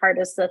really hard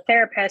as the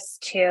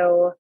therapist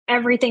to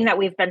everything that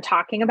we've been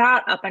talking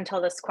about up until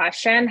this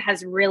question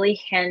has really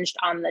hinged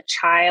on the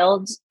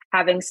child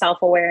having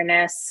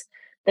self-awareness,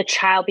 the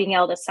child being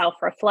able to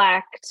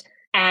self-reflect.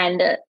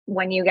 And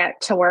when you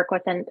get to work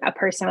with a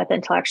person with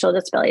intellectual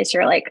disabilities,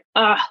 you're like,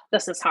 oh,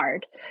 this is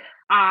hard.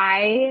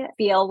 I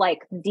feel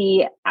like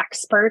the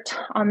expert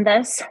on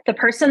this, the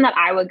person that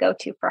I would go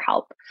to for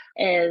help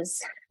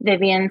is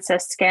Vivian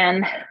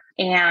Siskin,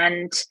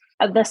 and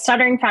the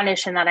Stuttering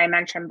Foundation that I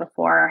mentioned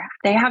before.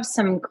 They have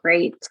some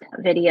great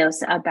videos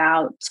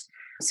about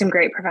some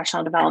great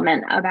professional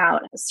development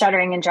about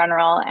stuttering in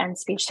general and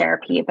speech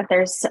therapy. But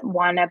there's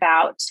one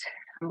about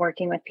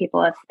working with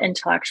people with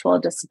intellectual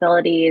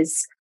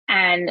disabilities.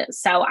 And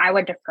so I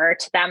would defer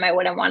to them. I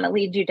wouldn't want to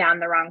lead you down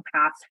the wrong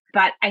path.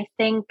 But I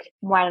think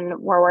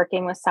when we're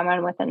working with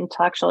someone with an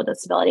intellectual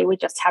disability, we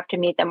just have to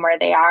meet them where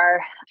they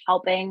are,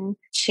 helping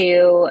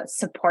to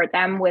support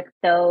them with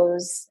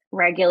those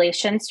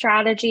regulation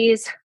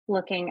strategies,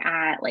 looking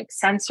at like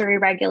sensory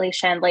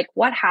regulation, like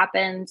what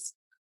happens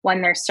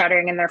when they're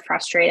stuttering and they're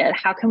frustrated?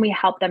 How can we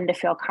help them to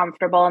feel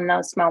comfortable in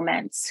those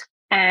moments?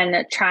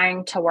 And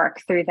trying to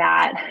work through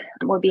that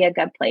would be a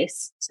good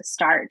place to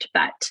start.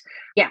 But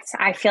yes,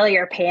 I feel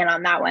your pain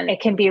on that one. It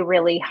can be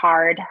really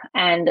hard.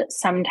 And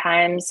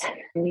sometimes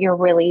you're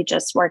really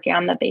just working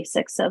on the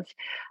basics of,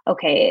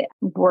 okay,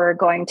 we're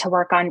going to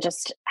work on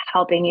just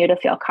helping you to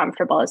feel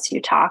comfortable as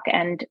you talk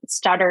and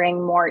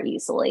stuttering more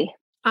easily.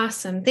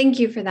 Awesome. Thank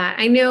you for that.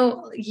 I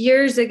know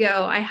years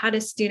ago, I had a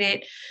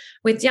student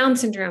with Down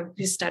syndrome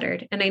who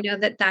stuttered, and I know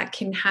that that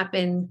can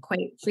happen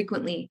quite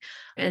frequently.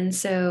 And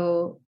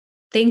so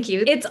thank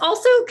you. It's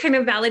also kind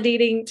of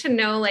validating to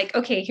know, like,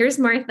 okay, here's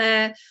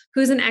Martha,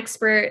 who's an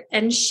expert,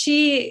 and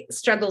she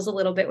struggles a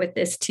little bit with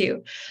this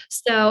too.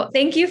 So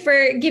thank you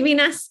for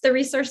giving us the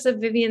resource of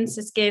Vivian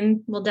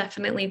Siskin. We'll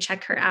definitely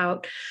check her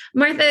out.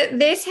 Martha,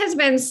 this has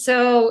been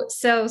so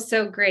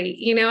great.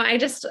 You know, I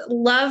just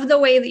love the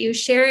way that you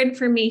share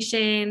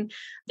information,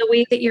 the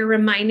way that you're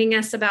reminding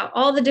us about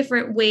all the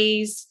different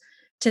ways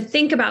to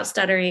think about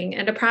stuttering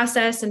and to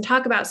process and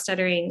talk about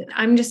stuttering.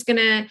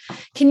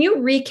 Can you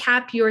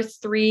recap your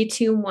 3,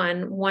 2,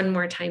 1 one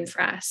more time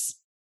for us?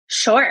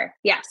 Sure.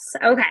 Yes.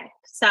 Okay.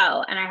 So,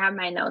 and I have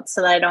my notes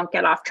so that I don't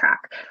get off track.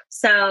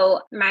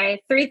 So my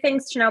 3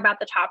 things to know about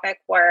the topic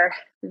were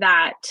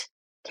that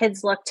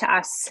kids look to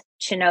us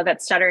to know that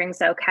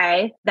stuttering's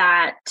okay,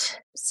 that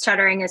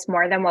stuttering is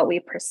more than what we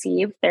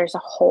perceive. There's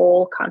a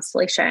whole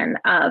constellation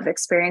of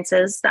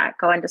experiences that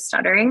go into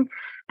stuttering,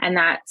 and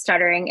that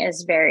stuttering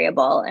is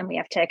variable, and we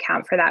have to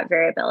account for that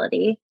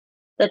variability.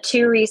 The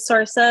 2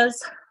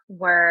 resources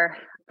were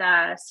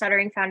the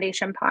Stuttering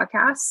Foundation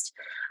podcast,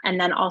 and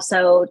then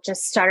also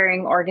just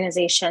stuttering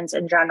organizations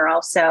in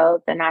general.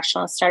 So the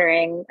National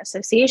Stuttering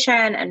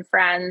Association and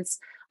Friends,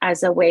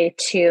 as a way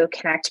to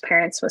connect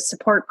parents with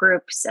support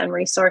groups and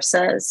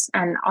resources,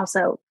 and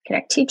also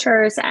connect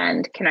teachers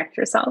and connect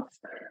yourself.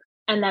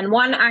 And then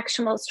one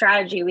actionable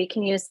strategy we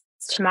can use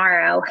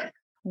tomorrow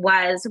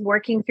was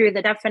working through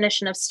the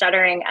definition of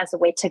stuttering as a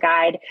way to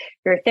guide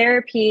your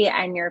therapy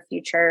and your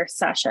future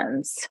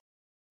sessions.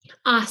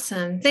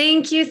 Awesome.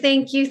 Thank you.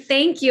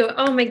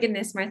 Oh my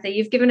goodness, Martha,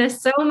 you've given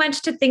us so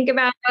much to think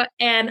about,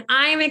 and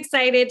I'm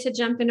excited to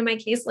jump into my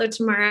caseload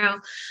tomorrow.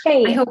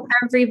 Hey. I hope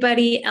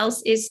everybody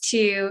else is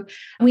too.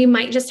 We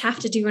might just have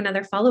to do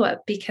another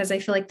follow-up because I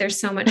feel like there's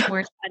so much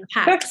more to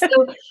unpack. So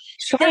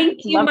Sure. Thank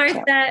you, Love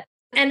Martha. to.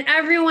 And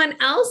everyone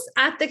else,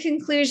 at the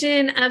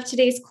conclusion of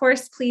today's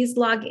course, please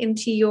log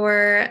into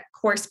your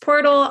course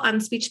portal on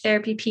Speech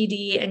Therapy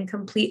PD and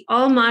complete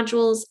all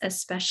modules,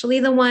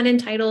 especially the one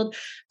entitled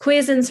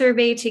Quiz and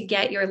Survey, to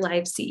get your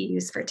live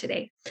CEUs for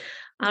today.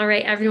 All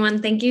right, everyone,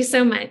 thank you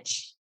so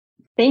much.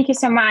 Thank you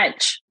so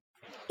much.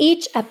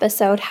 Each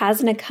episode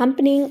has an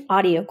accompanying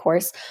audio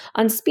course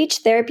on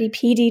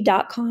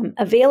speechtherapypd.com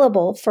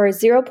available for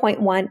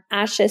 0.1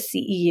 ASHA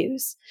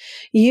CEUs.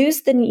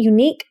 Use the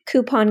unique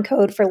coupon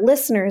code for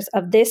listeners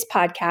of this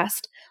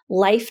podcast,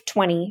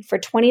 LIFE20 for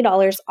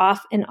 $20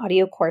 off an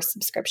audio course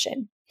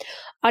subscription.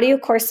 Audio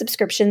course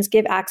subscriptions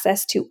give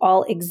access to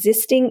all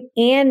existing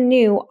and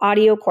new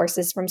audio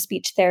courses from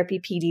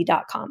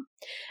speechtherapypd.com.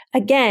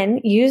 Again,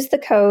 use the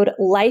code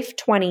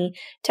LIFE20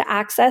 to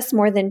access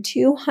more than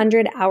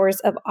 200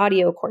 hours of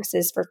audio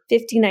courses for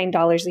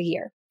 $59 a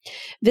year.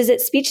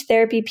 Visit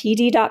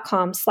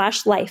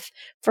speechtherapypd.com/life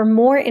for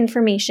more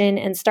information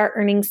and start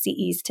earning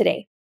CEs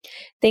today.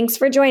 Thanks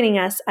for joining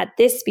us at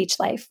This Speech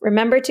Life.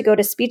 Remember to go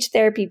to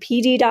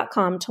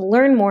speechtherapypd.com to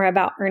learn more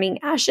about earning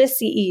ASHA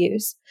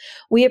CEUs.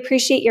 We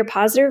appreciate your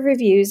positive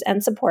reviews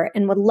and support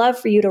and would love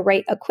for you to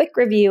write a quick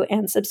review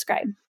and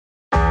subscribe.